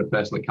do I get a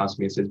person that comes to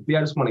me and says, I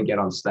just want to get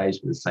on stage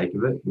for the sake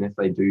of it. And if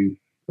they do,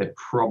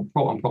 I'm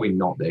probably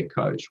not their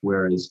coach.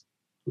 Whereas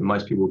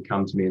most people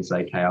come to me and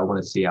say, okay, I want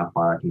to see how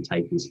far I can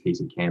take this piece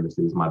of canvas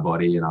that is my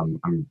body, and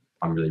I'm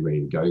really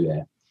ready to go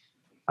there.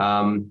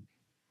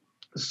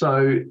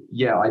 So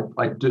yeah,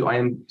 I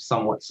am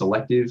somewhat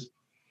selective,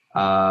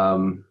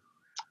 and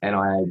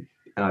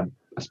I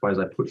suppose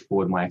I put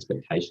forward my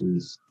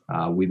expectations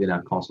within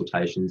our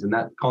consultations, and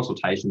that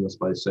consultation I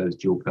suppose serves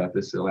dual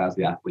purpose. It allows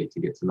the athlete to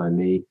get to know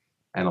me,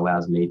 and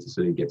allows me to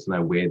sort of get to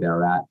know where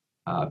they're at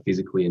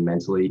physically and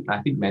mentally. I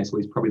think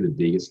mentally is probably the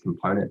biggest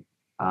component.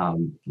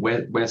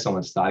 Where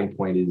someone's starting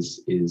point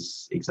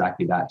is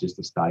exactly that, just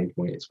a starting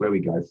point. It's where we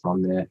go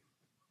from there.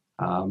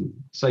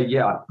 So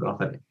yeah,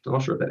 I'm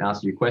not sure if that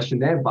answered your question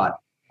there, but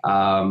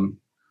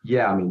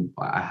yeah, I mean,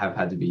 I have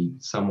had to be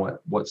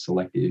somewhat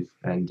selective,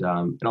 and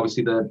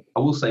obviously I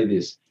will say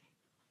this: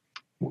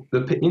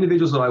 the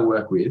individuals that I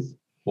work with,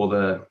 or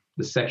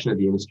the section of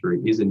the industry,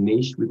 is a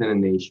niche within a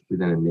niche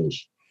within a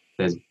niche.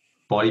 There's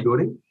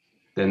bodybuilding,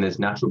 then there's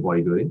natural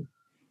bodybuilding.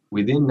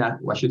 Within that,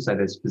 I should say,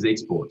 there's physique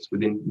sports.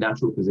 Within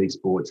natural physique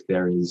sports,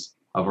 there is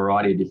a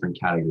variety of different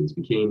categories: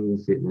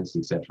 bikini, fitness,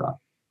 etc.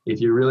 If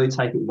you really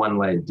take it one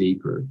layer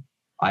deeper,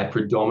 I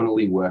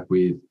predominantly work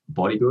with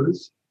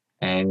bodybuilders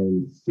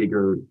and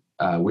figure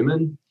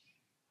women.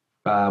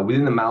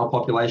 Within the male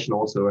population, I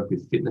also work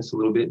with fitness a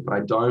little bit, but I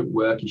don't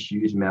work a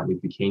huge amount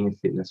with bikini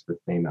fitness for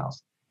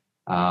females.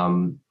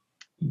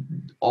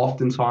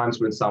 Oftentimes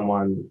when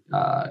someone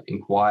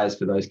inquires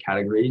for those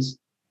categories,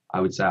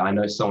 I would say I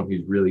know someone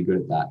who's really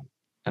good at that,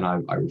 and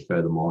I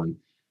refer them on.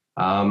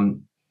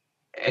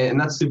 And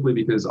that's simply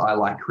because I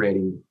like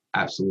creating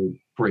absolute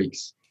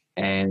freaks.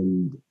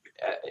 And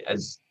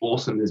as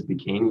awesome as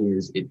bikini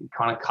is, it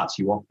kind of cuts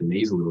you off the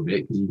knees a little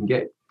bit, because you can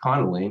get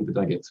kind of lean, but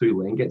don't get too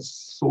lean. Get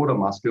sort of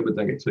muscular, but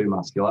don't get too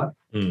muscular.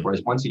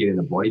 Whereas once you get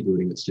into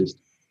bodybuilding, it's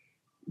just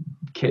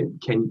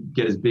can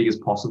get as big as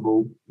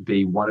possible,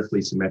 be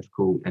wonderfully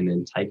symmetrical, and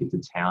then take it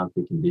to town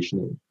for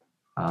conditioning.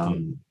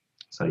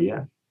 So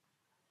yeah.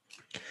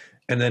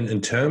 And then in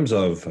terms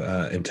of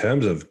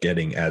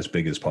getting as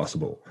big as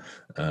possible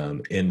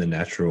in the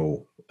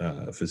natural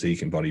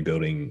physique and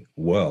bodybuilding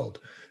world,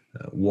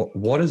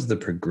 what is the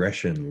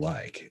progression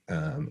like?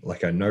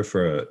 Like I know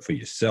for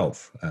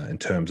yourself, in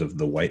terms of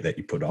the weight that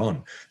you put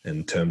on,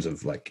 in terms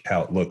of like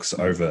how it looks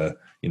over,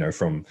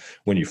 from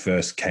when you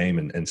first came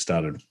and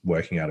started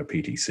working out at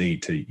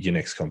PTC to your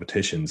next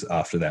competitions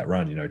after that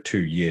run, 2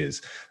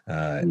 years,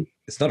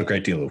 it's not a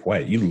great deal of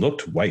weight. You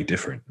looked way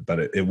different, but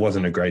it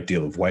wasn't a great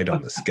deal of weight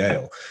on the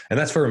scale. And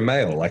that's for a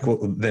male. Like,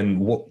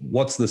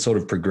 what's the sort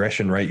of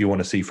progression rate you want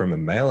to see from a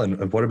male?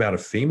 And what about a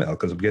female?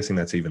 Because I'm guessing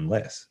that's even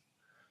less.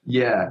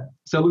 Yeah.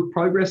 So look,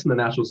 progress in the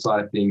natural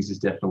side of things is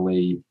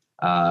definitely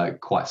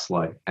quite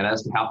slow. And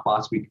as to how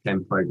fast we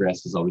can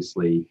progress is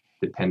obviously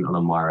dependent on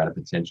a myriad of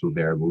potential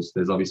variables.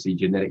 There's obviously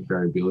genetic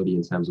variability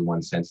in terms of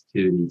one's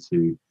sensitivity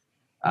to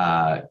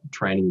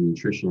training and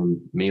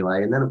nutrition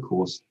melee. And then, of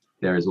course,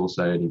 there is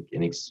also an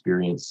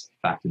experience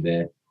factor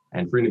there.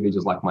 And for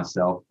individuals like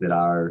myself that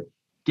are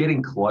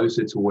getting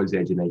closer towards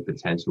their genetic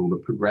potential, the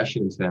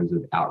progression in terms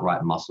of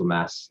outright muscle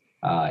mass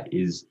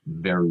is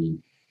very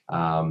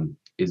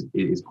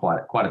is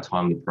quite a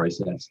timely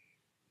process.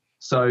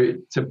 So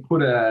to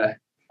put an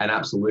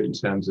absolute in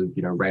terms of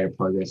rate of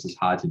progress is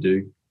hard to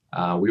do.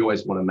 We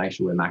always want to make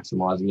sure we're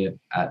maximizing it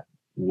at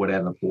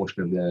whatever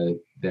portion of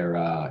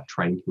their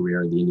training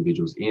career the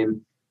individual's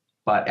in.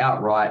 But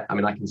outright, I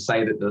mean, I can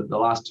say that the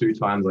last 2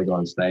 times I got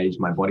on stage,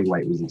 my body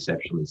weight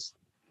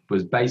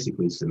was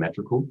basically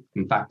symmetrical.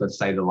 In fact, I'd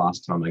say the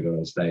last time I got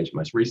on stage,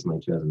 most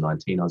recently,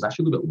 2019, I was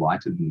actually a little bit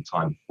lighter than the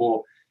time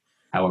before.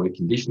 However,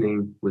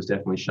 conditioning was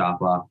definitely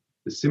sharper.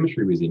 The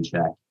symmetry was in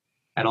check.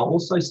 And I'll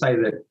also say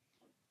that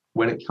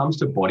when it comes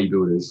to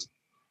bodybuilders,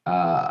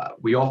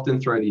 we often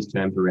throw these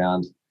terms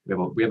around.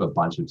 We have a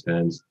bunch of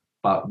terms,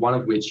 but one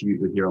of which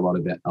you hear a lot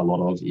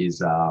of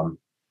is,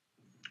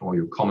 or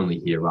you'll commonly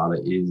hear rather,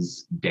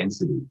 is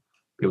density.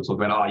 People talk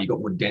about, you got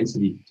more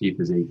density to your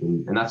physique.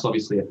 And that's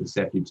obviously a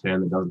perceptive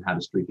term that doesn't have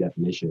a strict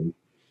definition.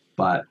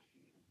 But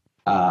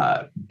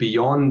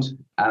beyond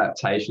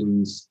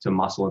adaptations to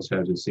muscle in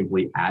terms of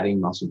simply adding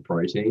muscle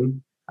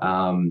protein,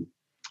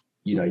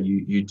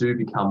 you do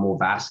become more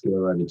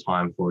vascular over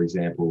time, for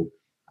example.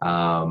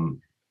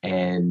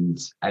 And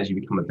as you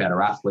become a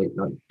better athlete,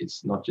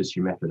 it's not just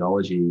your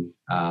methodology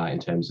in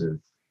terms of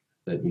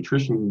the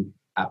nutrition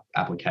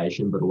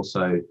application, but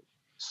also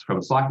from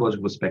a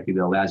psychological perspective, it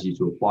allows you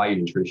to apply your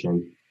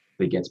nutrition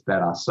that gets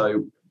better.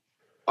 So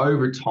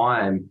over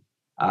time,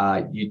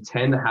 you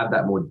tend to have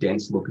that more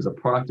dense look as a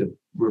product of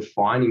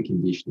refining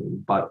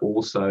conditioning, but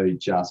also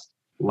just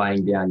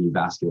laying down your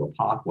vascular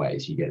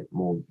pathways. You get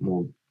more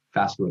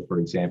vascular, for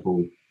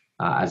example,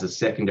 as a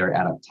secondary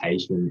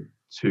adaptation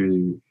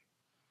to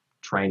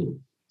training.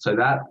 So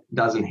that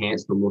does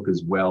enhance the look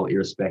as well,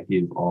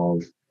 irrespective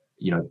of,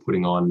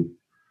 putting on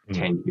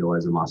 10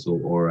 kilos of muscle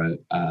or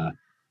a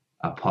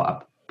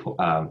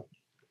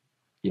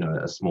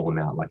small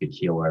amount, like a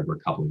kilo over a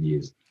couple of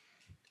years.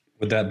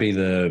 Would that be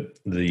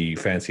the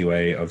fancy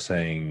way of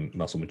saying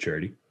muscle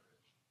maturity?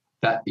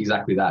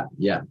 Exactly that.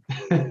 Yeah.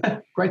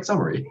 Great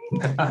summary.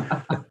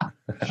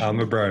 I'm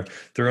a bro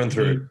through and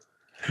through.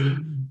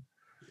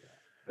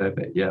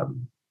 Perfect. Yeah.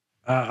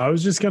 I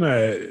was just going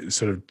to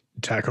sort of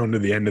tack on to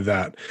the end of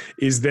that,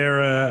 is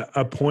there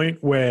a point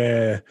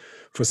where,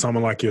 for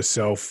someone like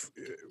yourself,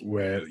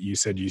 where you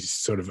said you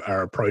sort of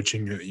are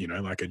approaching,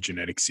 like a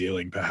genetic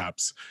ceiling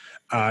perhaps,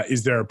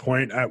 is there a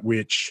point at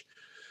which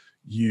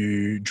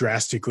you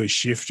drastically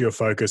shift your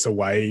focus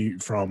away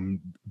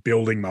from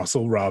building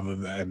muscle rather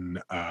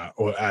than,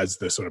 or as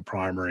the sort of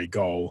primary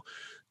goal,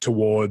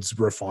 towards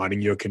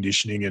refining your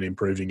conditioning and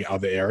improving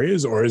other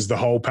areas? Or is the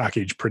whole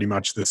package pretty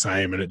much the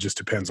same and it just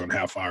depends on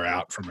how far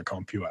out from a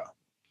comp you are?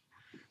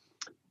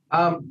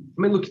 I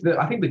mean, look,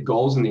 I think the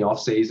goals in the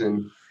off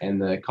season and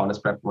the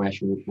contest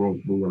preparation will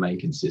remain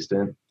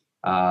consistent.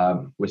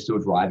 We're still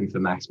driving for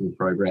maximum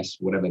progress,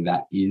 whatever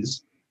that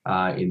is,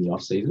 in the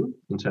off season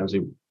in terms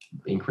of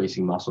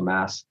increasing muscle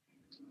mass.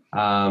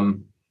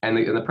 And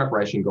the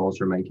preparation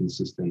goals remain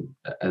consistent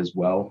as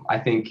well. I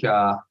think,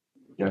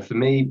 for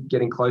me,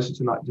 getting closer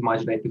to my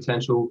genetic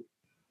potential,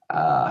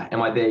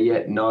 am I there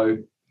yet? No.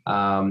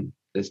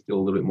 There's still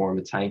a little bit more in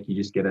the tank. You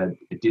just get a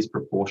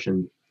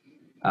disproportional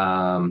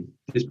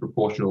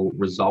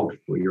result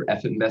for your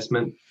effort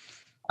investment.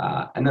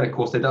 And then, of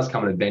course, there does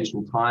come an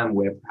eventual time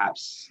where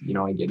perhaps,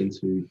 I get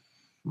into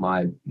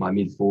my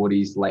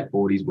mid-40s, late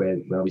 40s, where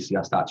obviously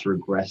I start to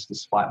regress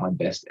despite my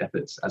best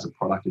efforts as a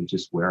product of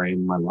just where I am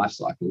in my life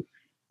cycle.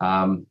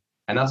 And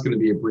that's going to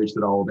be a bridge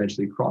that I'll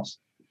eventually cross.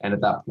 And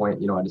at that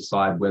point, I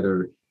decide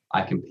whether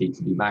I compete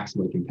to be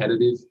maximally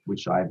competitive,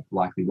 which I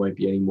likely won't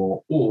be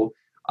anymore, or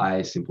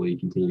I simply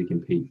continue to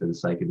compete for the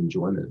sake of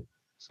enjoyment.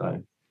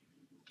 So,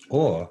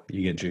 or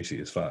you get juicy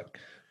as fuck.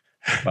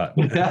 But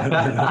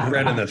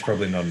Brandon, that's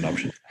probably not an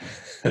option.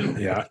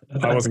 Yeah,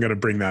 I wasn't going to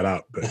bring that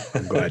up, but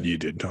I'm glad you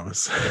did,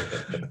 Thomas.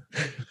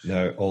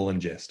 No, all in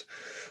jest.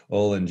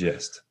 All in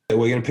jest.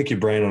 We're going to pick your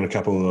brain on a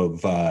couple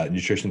of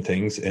nutrition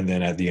things, and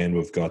then at the end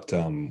we've got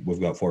 4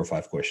 or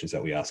 5 questions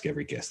that we ask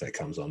every guest that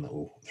comes on that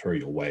will throw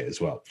your way as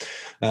well.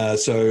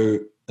 So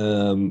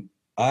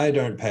I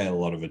don't pay a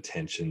lot of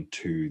attention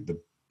to the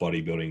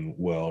bodybuilding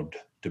world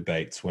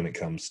debates when it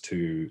comes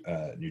to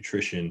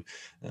nutrition,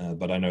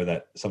 but I know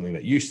that something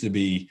that used to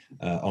be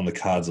on the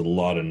cards a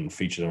lot and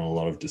featured on a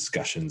lot of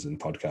discussions and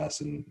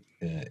podcasts and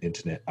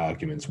internet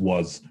arguments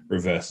was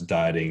reverse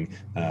dieting,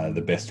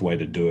 the best way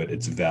to do it,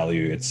 its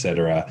value,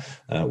 etc.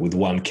 With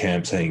one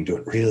camp saying do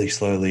it really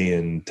slowly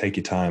and take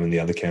your time, and the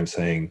other camp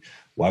saying,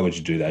 why would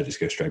you do that? Just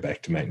go straight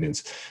back to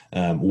maintenance.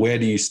 Where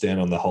do you stand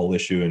on the whole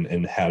issue,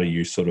 and how do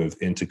you sort of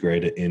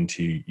integrate it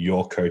into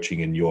your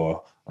coaching and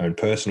your own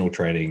personal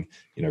training,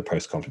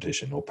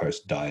 post-competition or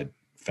post-diet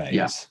phase?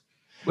 Yeah.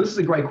 Well, this is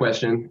a great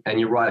question. And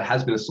you're right, it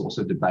has been a source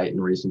of debate in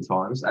recent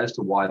times. As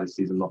to why this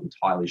is, I'm not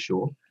entirely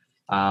sure.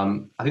 I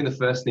think the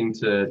first thing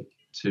to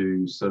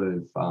sort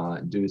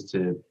of do is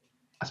to,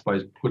 I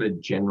suppose, put a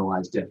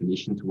generalized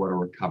definition to what a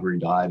recovery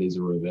diet is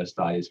or a reverse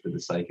diet is for the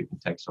sake of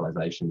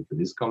contextualization for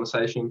this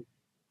conversation.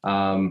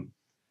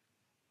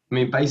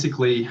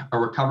 Basically, a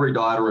recovery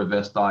diet or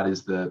reverse diet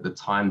is the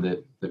time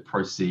that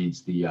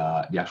precedes the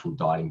actual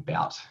dieting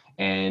bout.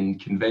 And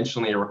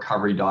conventionally, a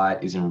recovery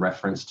diet is in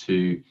reference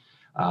to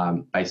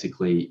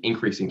basically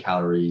increasing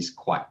calories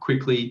quite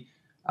quickly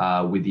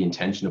with the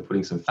intention of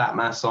putting some fat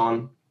mass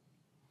on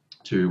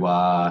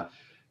to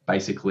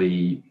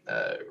basically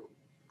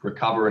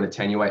recover and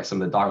attenuate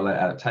some of the diet-related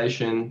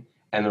adaptation.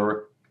 And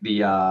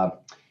the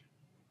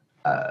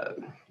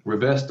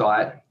reverse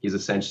diet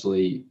is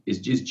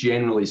just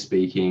generally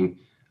speaking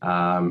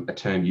a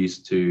term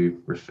used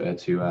to refer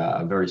to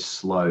a very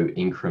slow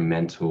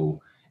incremental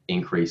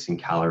increase in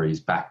calories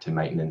back to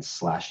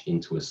maintenance /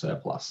 into a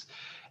surplus.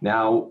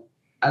 Now,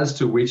 as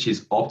to which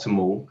is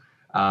optimal,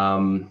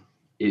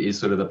 it is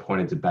sort of the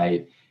point of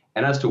debate.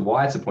 And as to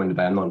why it's a point of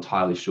debate, I'm not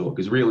entirely sure,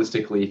 because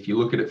realistically, if you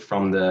look at it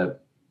from the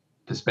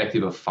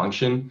perspective of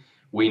function,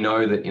 we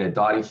know that in a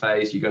dieting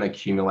phase, you're going to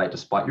accumulate,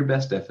 despite your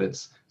best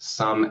efforts,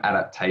 some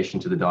adaptation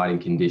to the dieting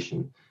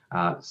condition.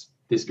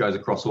 This goes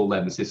across all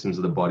 11 systems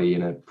of the body,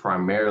 and it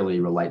primarily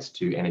relates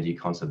to energy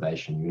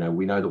conservation.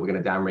 We know that we're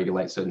going to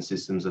downregulate certain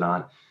systems that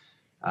aren't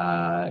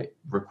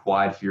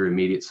required for your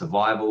immediate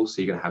survival.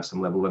 So you're going to have some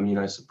level of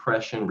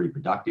immunosuppression,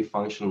 reproductive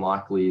function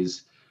likely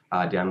is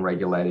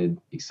downregulated,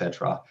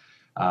 etc.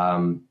 Our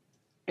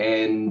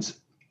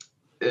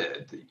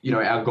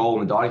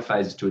goal in the dieting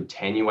phase is to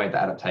attenuate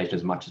the adaptation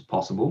as much as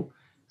possible,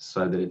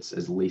 so that it's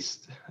as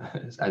least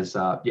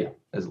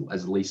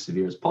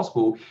severe as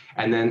possible.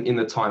 And then in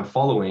the time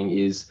following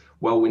is,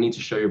 we need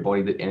to show your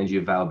body that energy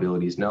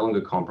availability is no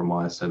longer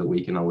compromised, so that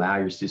we can allow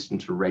your system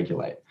to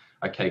regulate.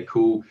 Okay,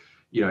 cool.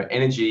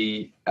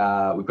 Energy,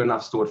 we've got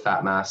enough stored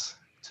fat mass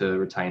to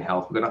retain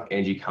health. We've got enough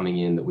energy coming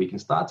in that we can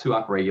start to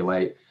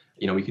upregulate.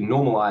 We can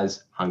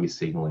normalize hunger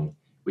signaling.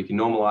 We can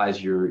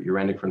normalize your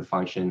endocrine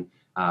function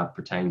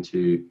pertaining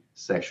to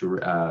sexual,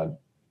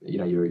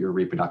 your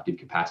reproductive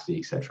capacity,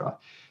 etc.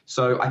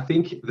 So I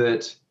think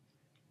that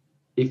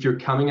if you're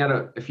coming out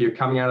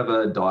of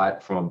a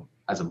diet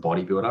as a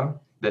bodybuilder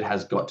that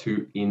has got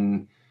to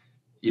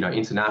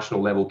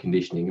international level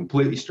conditioning,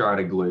 completely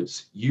striated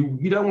glutes,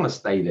 you don't want to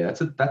stay there.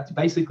 That's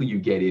basically you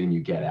get in and you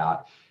get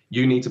out.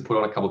 you need to put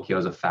on a couple of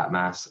kilos of fat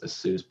mass as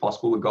soon as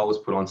possible. The goal is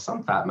put on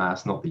some fat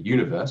mass, not the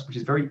universe, which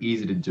is very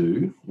easy to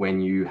do when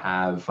you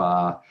have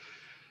a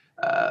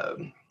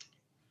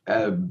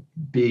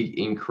big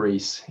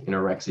increase in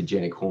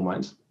erexogenic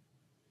hormones.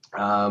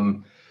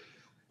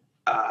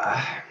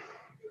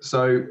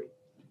 So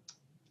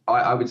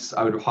I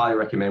would highly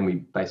recommend we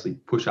basically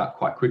push up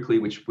quite quickly,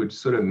 which would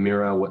sort of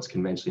mirror what's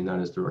conventionally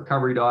known as the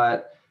recovery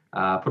diet. Put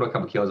on a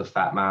couple of kilos of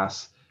fat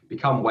mass,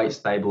 become weight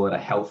stable at a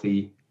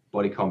healthy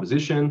body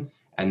composition,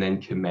 and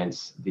then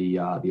commence the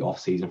off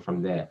season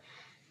from there.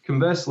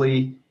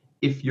 Conversely,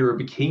 if you're a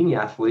bikini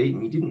athlete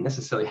and you didn't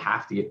necessarily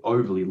have to get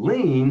overly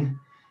lean,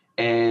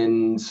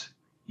 and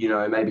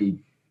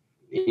maybe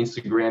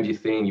Instagram's your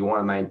thing, you want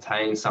to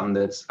maintain something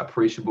that's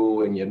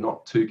appreciable and you're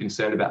not too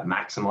concerned about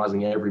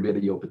maximizing every bit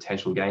of your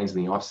potential gains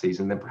in the off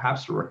season, then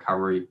perhaps a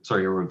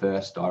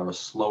reverse diet or a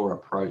slower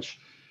approach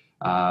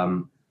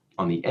on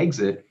the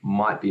exit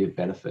might be of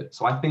benefit.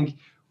 So I think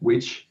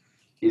which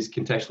is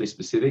contextually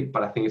specific,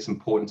 but I think it's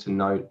important to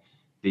note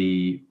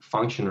the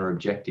function or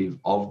objective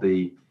of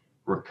the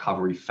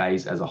recovery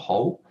phase as a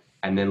whole,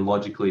 and then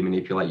logically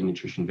manipulate your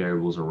nutrition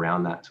variables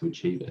around that to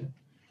achieve it.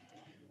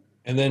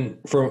 And then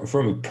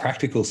from a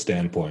practical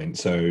standpoint,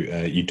 so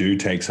you do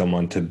take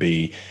someone to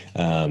be,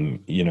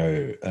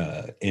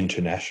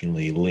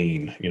 internationally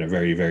lean,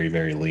 very, very,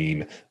 very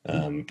lean,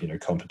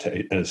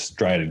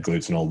 striated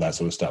glutes and all that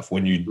sort of stuff.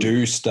 When you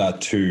do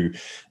start to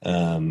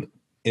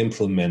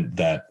implement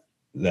that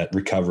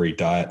recovery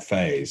diet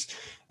phase,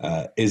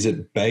 is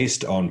it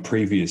based on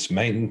previous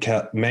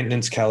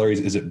maintenance calories?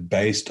 Is it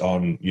based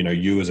on,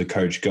 you as a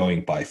coach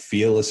going by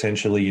feel,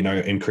 essentially,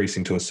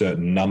 increasing to a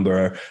certain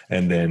number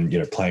and then,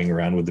 playing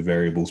around with the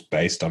variables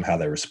based on how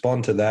they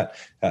respond to that?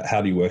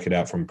 How do you work it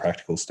out from a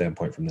practical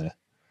standpoint from there?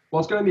 Well,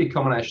 it's going to be a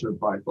combination of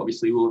both.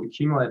 Obviously, we'll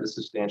accumulate a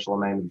substantial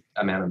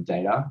amount of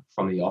data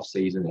from the off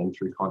season and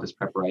through contest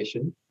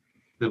preparation.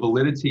 The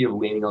validity of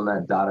leaning on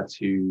that data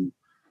to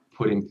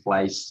put in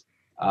place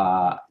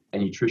a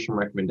nutrition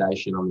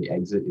recommendation on the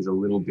exit is a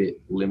little bit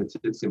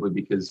limited, simply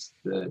because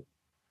the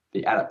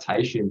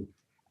adaptation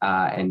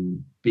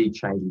and big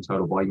change in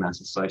total body mass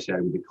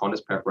associated with the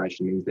contest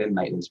preparation means their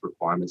maintenance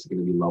requirements are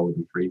going to be lower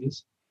than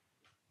previous.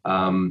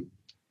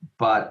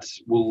 But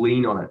we'll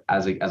lean on it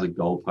as a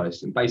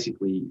goalpost, and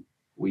basically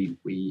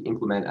we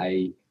implement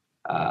a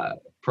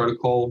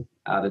protocol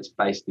that's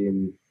based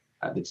in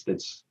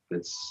that's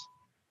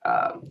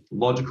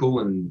logical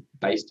and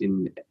based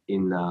in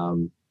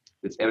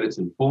that's evidence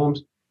informed.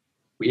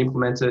 We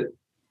implement it,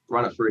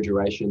 run it for a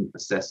duration,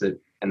 assess it,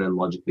 and then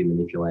logically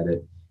manipulate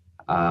it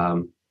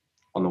on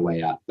the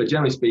way out. But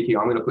generally speaking,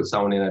 I'm going to put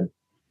someone in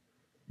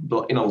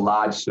a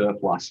large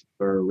surplus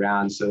for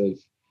around sort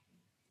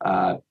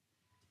of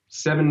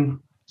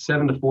 7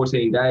 to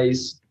 14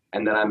 days,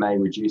 and then I may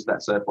reduce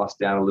that surplus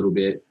down a little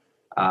bit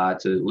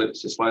to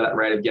slow that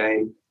rate of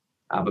gain.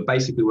 But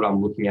basically, what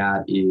I'm looking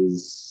at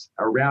is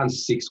around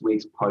 6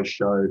 weeks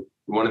post-show.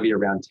 We want to be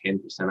around 10%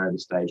 over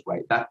stage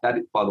weight. That,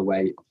 by the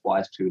way,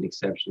 applies to an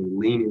exceptionally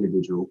lean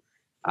individual,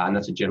 and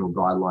that's a general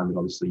guideline that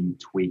obviously you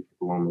tweak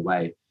along the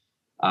way.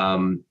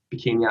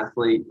 Bikini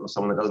athlete or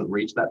someone that doesn't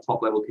reach that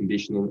top level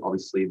conditioning,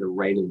 obviously the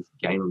rate of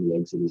gain on the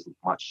exit is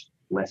much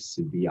less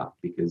severe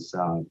because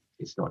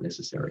it's not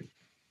necessary.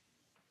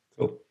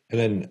 Cool. And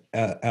then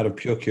out of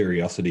pure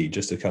curiosity,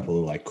 just a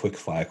couple of quick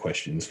fire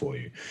questions for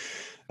you.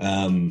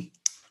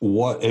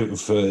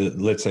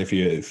 Let's say for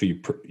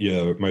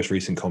your most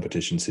recent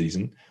competition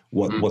season,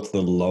 what's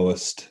the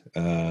lowest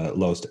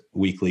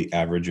weekly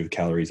average of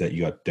calories that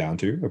you got down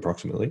to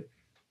approximately?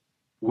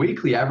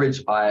 Weekly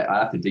average, I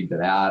have to dig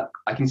that out.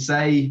 I can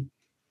say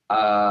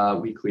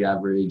weekly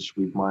average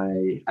with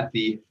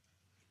the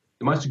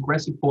most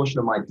aggressive portion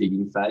of my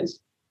digging phase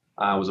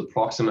was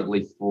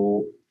approximately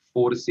 4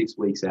 to 6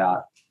 weeks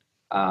out,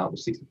 or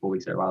 6 to 4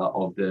 weeks out rather,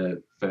 of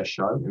the first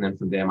show, and then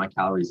from there my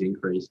calories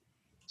increased.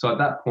 So at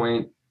that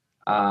point,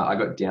 I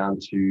got down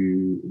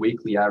to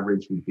weekly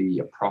average would be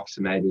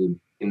approximated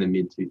in the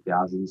mid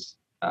 2000s.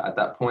 At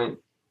that point,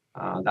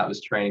 that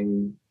was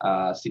training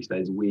 6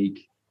 days a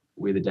week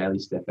with a daily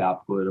step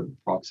output of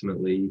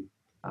approximately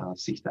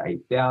 6,000 to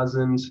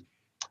 8,000.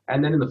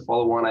 And then in the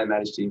follow-on, I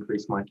managed to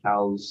increase my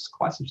calories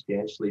quite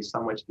substantially,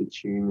 somewhere to the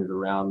tune of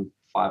around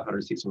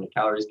 500, 600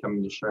 calories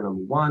coming to show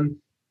number one.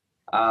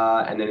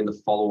 And then in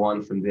the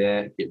follow-on from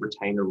there, it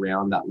retained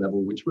around that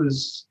level, which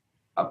was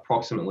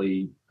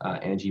approximately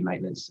energy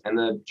maintenance. And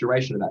the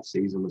duration of that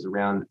season was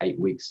around 8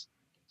 weeks.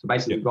 So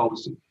basically the goal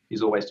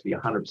is always to be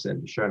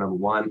 100% show number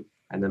one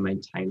and then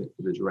maintain it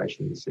for the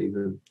duration of the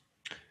season.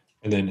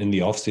 And then in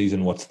the off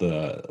season, what's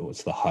the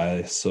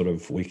highest sort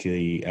of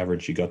weekly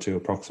average you got to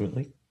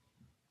approximately?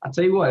 I'll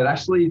tell you what, it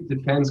actually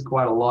depends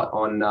quite a lot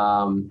on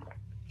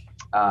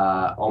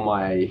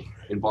my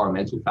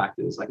environmental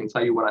factors. I can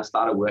tell you when I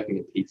started working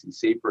at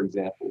PTC, for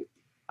example,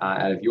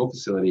 out of your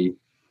facility,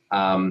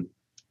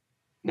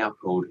 now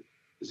called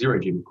Zero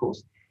Gym, of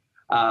course,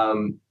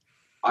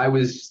 I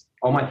was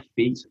on my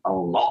feet a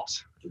lot.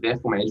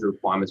 Therefore, my energy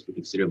requirements were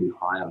considerably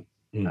higher.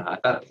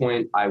 At that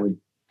point, I would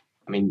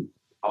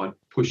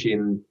push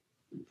in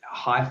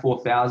high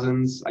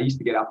 4,000s. I used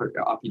to get up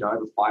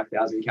over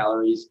 5,000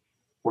 calories,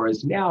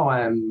 whereas now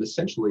I'm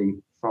essentially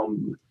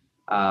from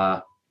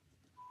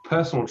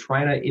personal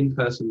trainer,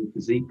 in-person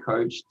physique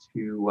coach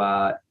to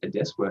a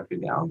desk worker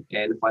now.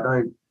 And if I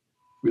don't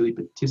really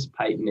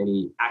participate in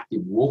any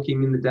active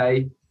walking in the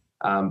day,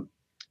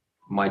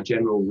 my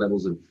general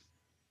levels of,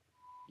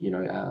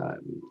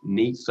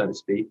 needs, so to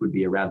speak, would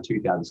be around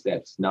 2,000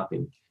 steps,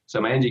 nothing. So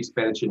my energy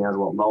expenditure now is a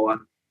lot lower,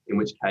 in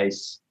which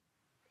case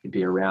it'd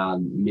be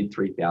around mid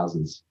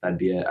 3,000s. That'd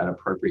be an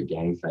appropriate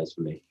gaining phase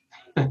for me.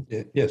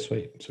 Yeah,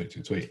 sweet.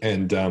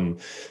 And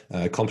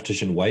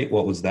competition weight,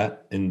 what was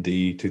that in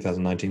the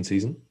 2019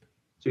 season?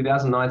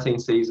 2019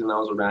 season, I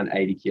was around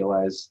 80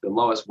 kilos. The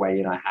lowest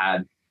weight I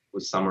had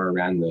was somewhere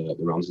around the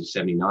realms of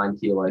 79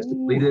 kilos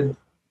depleted.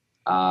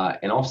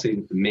 And off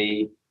season for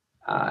me,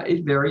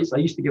 it varies. I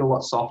used to get a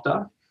lot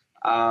softer.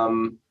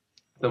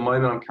 At the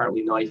moment, I'm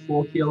currently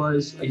 94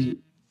 kilos. I usually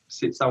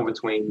sit somewhere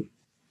between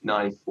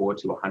 94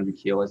 to 100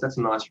 kilos. That's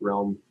a nice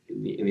realm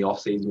in the off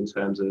season in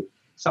terms of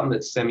something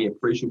that's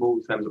semi-appreciable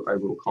in terms of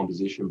overall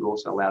composition, but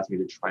also allows me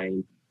to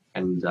train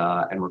and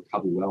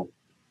recover well.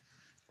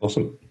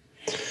 Awesome.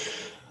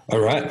 All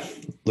right,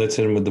 let's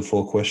hit them with the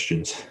 4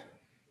 questions.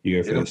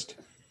 You go first.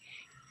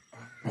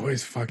 I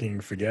always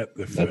fucking forget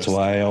the first. That's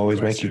why I always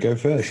question. make you go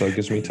first, so it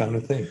gives me time to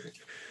think.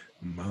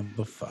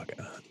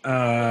 Motherfucker.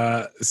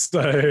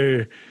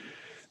 So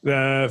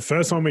the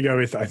first one we go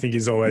with, I think,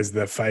 is always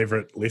the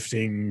favorite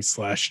lifting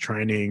 /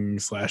 training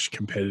 /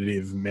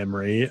 competitive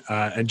memory.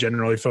 And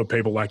generally for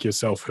people like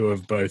yourself who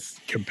have both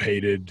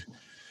competed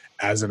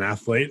as an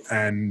athlete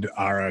and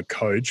are a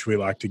coach, we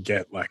like to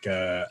get like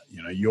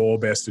your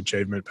best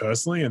achievement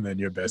personally, and then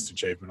your best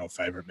achievement or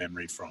favorite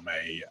memory from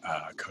a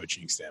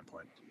coaching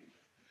standpoint.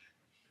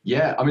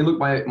 Yeah, I mean, look,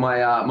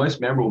 my most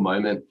memorable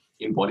moment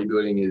in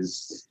bodybuilding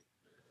is,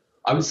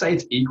 I would say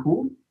it's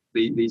equal.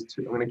 These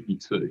two, I'm going to give you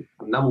 2.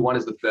 Number 1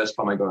 is the first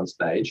time I got on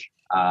stage,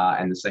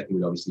 and the second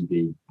would obviously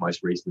be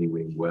most recently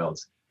winning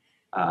Worlds.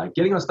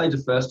 Getting on stage the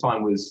first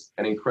time was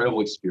an incredible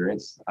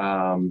experience.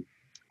 I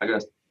got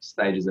on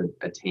stage as a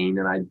teen,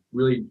 and I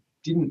really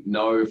didn't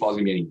know if I was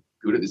going to be any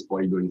good at this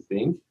bodybuilding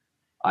thing.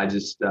 I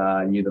just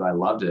knew that I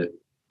loved it,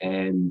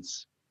 and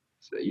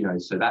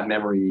so that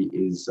memory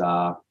is.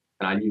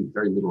 And I knew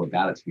very little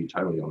about it, to be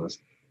totally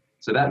honest.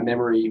 So that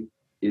memory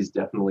is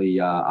definitely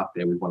up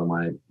there with one of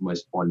my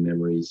most fond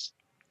memories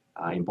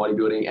in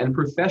bodybuilding. And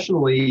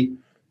professionally,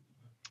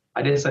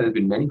 I dare say there's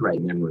been many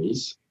great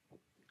memories.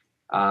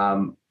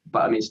 But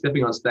I mean,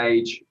 stepping on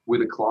stage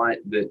with a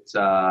client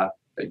that,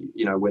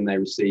 when they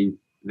receive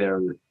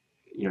their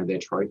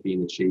trophy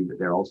and achieve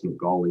their ultimate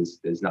goal,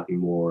 there's nothing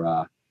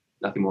more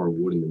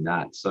rewarding than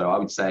that. So I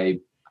would say I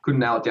couldn't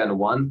nail it down to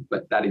one,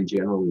 but that in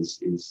general is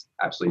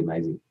absolutely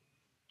amazing.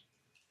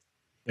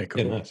 Yeah,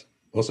 cool. Yeah, nice.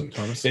 Awesome.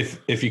 Thomas?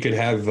 If you could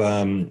have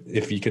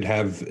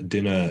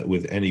dinner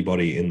with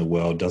anybody in the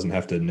world, doesn't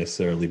have to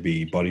necessarily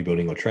be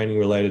bodybuilding or training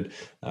related,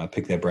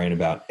 pick their brain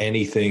about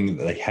anything,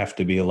 they have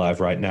to be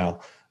alive right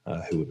now,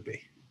 who would it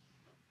be?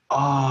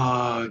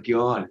 Oh,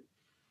 God.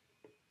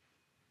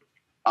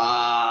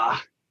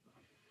 God,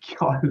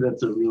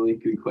 that's a really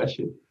good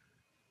question.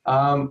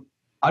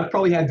 I'd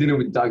probably have dinner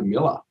with Doug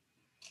Miller.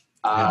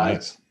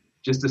 Nice.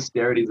 Just to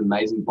stare at his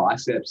amazing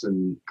biceps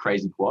and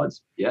crazy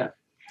quads. Yeah.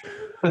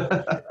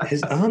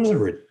 His arms are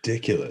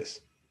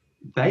ridiculous.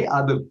 They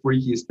are the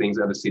freakiest things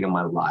I've ever seen in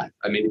my life.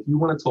 I mean, if you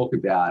want to talk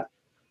about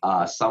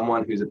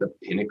someone who's at the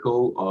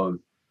pinnacle of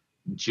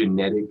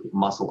genetic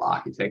muscle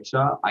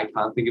architecture, I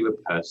can't think of a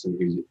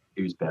person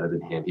who's better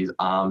than him. His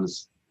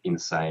arms,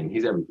 insane.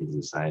 Everything's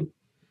insane.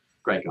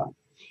 Great guy.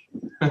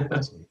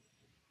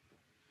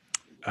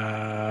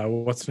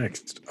 What's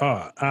next?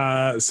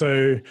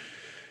 So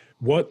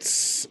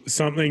what's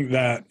something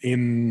that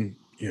in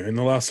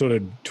the last sort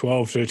of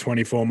 12 to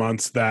 24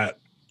 months that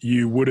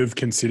you would have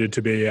considered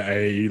to be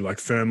a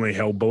firmly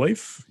held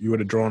belief, you would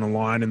have drawn a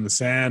line in the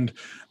sand,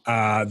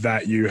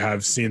 that you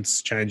have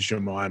since changed your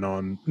mind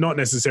on, not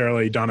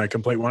necessarily done a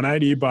complete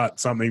 180, but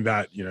something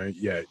that,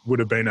 would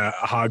have been a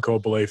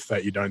hardcore belief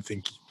that you don't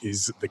think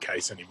is the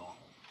case anymore?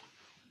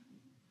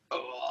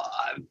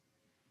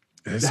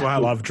 This is why I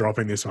love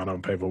dropping this one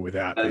on people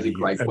without That is a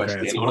great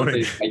question.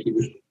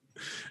 Honestly,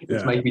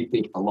 it's making me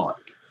think a lot.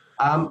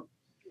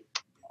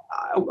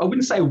 I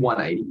wouldn't say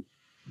 180,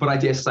 but I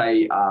dare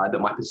say that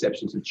my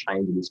perceptions have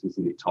changed in this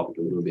specific topic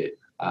a little bit.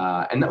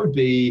 And that would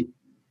be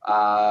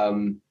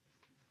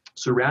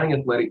surrounding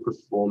athletic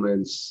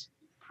performance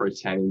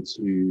pertaining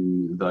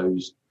to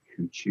those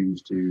who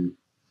choose to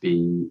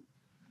be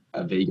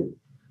a vegan.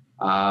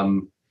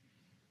 And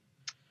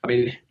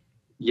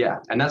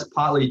that's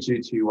partly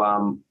due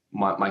to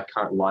my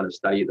current line of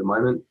study at the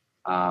moment,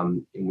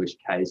 in which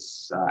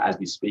case, as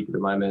we speak at the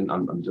moment,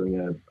 I'm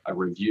doing a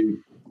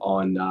review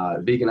on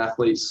vegan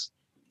athletes.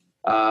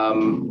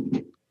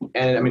 And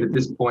I mean, at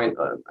this point,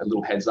 a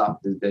little heads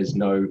up, there's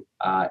no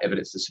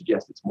evidence to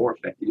suggest it's more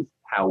effective.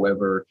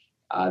 However,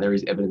 there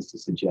is evidence to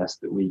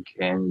suggest that we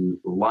can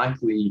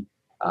likely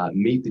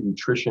meet the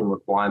nutrition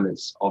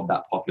requirements of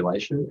that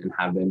population and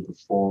have them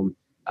perform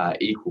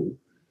equal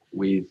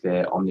with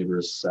their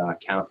omnivorous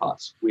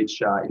counterparts,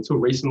 which until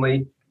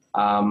recently,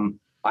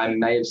 I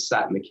may have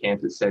sat in the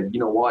camp that said, you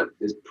know what,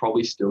 there's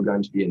probably still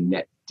going to be a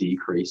net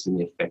decrease in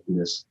the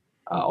effectiveness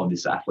of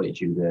this athlete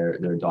due to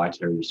their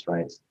dietary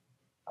restraints.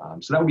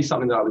 So that would be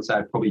something that I would say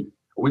I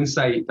wouldn't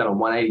say that on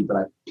 180, but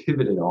I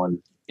pivoted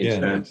on in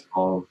terms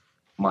of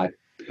my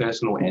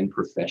personal and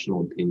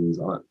professional opinions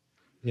on it.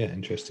 Yeah,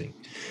 interesting.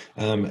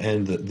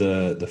 And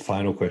the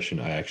final question,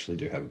 I actually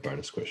do have a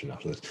bonus question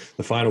after this.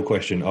 The final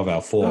question of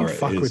our four Don't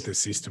fuck is... with the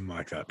system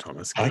like that,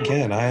 Thomas. I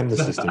can. I am the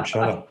system.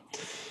 Shut up.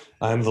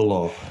 I am the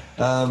law.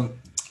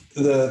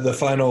 The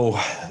final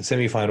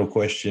semi-final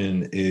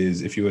question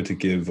is, if you were to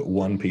give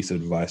one piece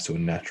of advice to a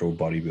natural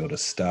bodybuilder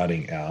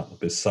starting out,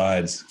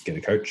 besides get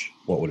a coach,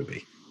 what would it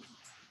be?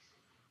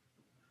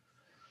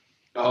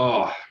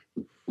 Oh.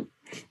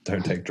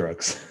 Don't take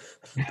drugs.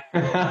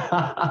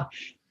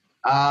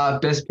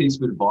 Best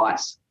piece of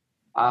advice.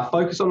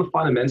 Focus on the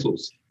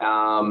fundamentals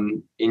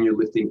in your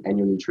lifting and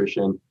your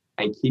nutrition,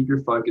 and keep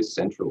your focus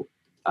central.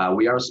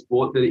 We are a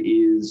sport that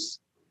is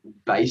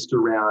based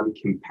around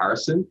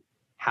comparison.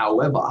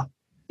 However,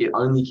 it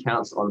only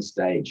counts on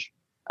stage.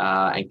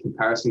 And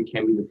comparison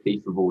can be the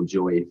thief of all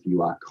joy if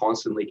you are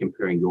constantly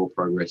comparing your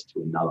progress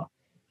to another.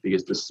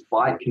 Because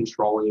despite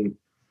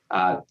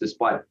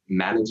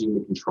managing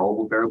the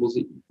controllable variables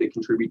that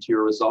contribute to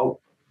your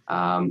result,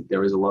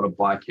 there is a lot of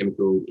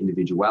biochemical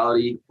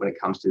individuality when it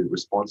comes to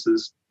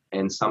responses,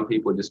 and some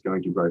people are just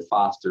going to grow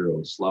faster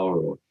or slower,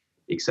 or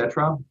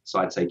etc. So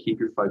I'd say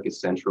keep your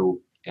focus central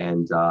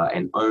and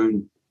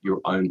own your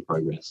own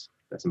progress.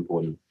 That's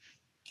important.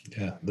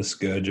 Yeah, the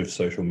scourge of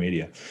social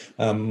media.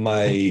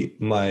 My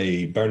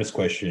bonus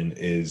question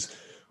is,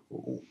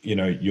 you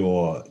know,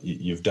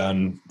 you've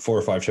done 4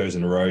 or 5 shows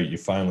in a row. You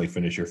finally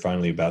finished. You're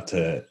finally about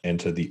to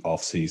enter the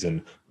off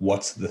season.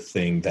 What's the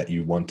thing that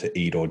you want to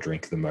eat or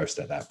drink the most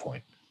at that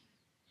point?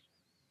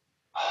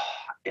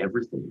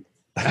 Everything.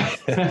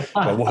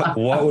 But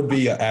what would be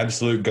your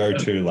absolute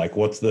go-to? Like,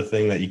 what's the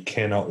thing that you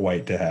cannot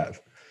wait to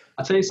have?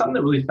 I'll tell you something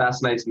that really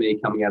fascinates me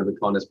coming out of the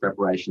contest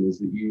preparation is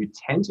that you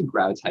tend to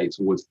gravitate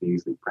towards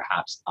things that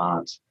perhaps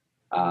aren't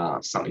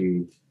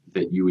something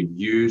that you would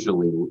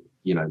usually,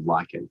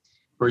 like it.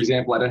 For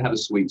example, I don't have a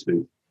sweet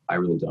tooth. I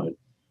really don't.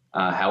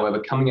 However,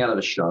 coming out of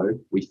the show,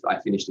 I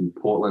finished in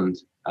Portland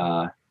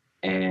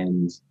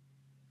and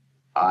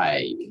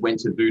I went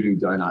to Voodoo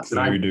Donuts.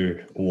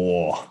 Voodoo.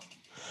 Whoa.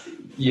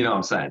 You know what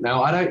I'm saying?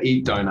 Now, I don't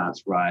eat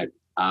donuts, right?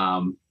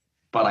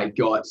 But I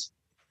got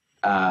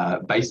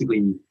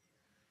basically,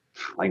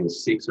 I think it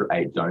was 6 or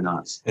 8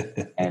 donuts.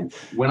 And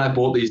when I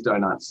bought these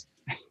donuts,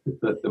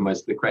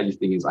 the craziest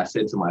thing is I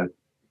said to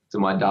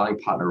my darling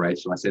partner,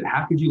 Rachel, I said,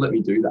 how could you let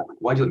me do that? Like,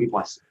 why'd you let me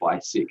buy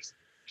 6?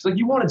 She's like,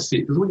 you wanted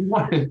 6. That's what you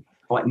wanted.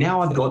 I'm like,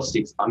 now I've got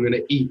 6. I'm going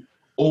to eat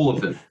all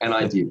of them. And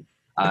I did.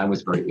 I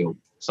was very ill.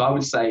 So I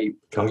would say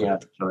coming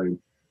out of the show,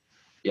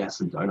 yeah,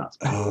 some donuts.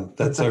 Oh,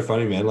 that's so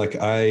funny, man. Like,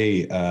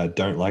 I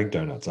don't like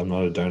donuts. I'm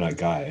not a donut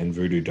guy. And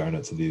Voodoo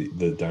Donuts are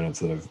the donuts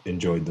that I've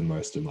enjoyed the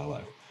most in my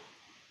life.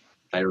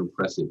 They're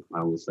impressive.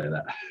 I will say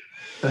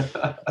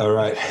that. All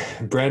right.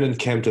 Brandon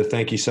Kempter,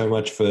 thank you so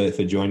much for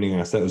joining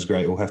us. That was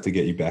great. We'll have to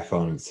get you back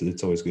on.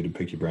 It's always good to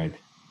pick your brain.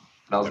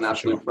 That was an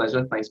absolute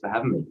pleasure. Thanks for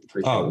having me.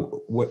 Appreciate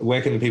it.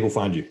 Where can the people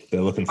find you?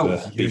 They're looking for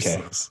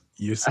BK.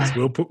 Useless.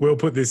 We'll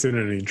put this in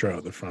an intro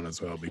at the front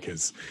as well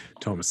because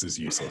Thomas is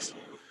useless.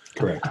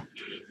 Correct.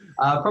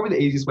 Probably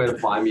the easiest way to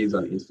find me is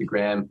on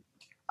Instagram,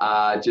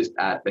 just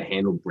at the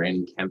handle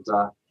Brandon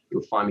Kempter.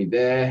 You'll find me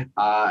there.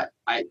 I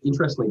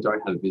interestingly don't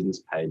have a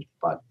business page,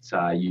 but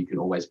you can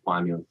always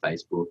find me on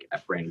Facebook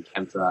at Brandon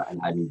Kempter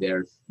and add me there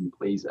if you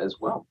please as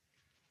well.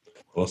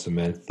 Awesome,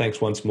 man. Thanks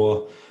once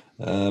more.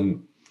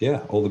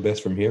 All the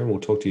best from here, and we'll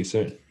talk to you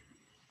soon.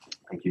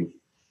 Thank you.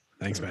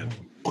 Thanks, man.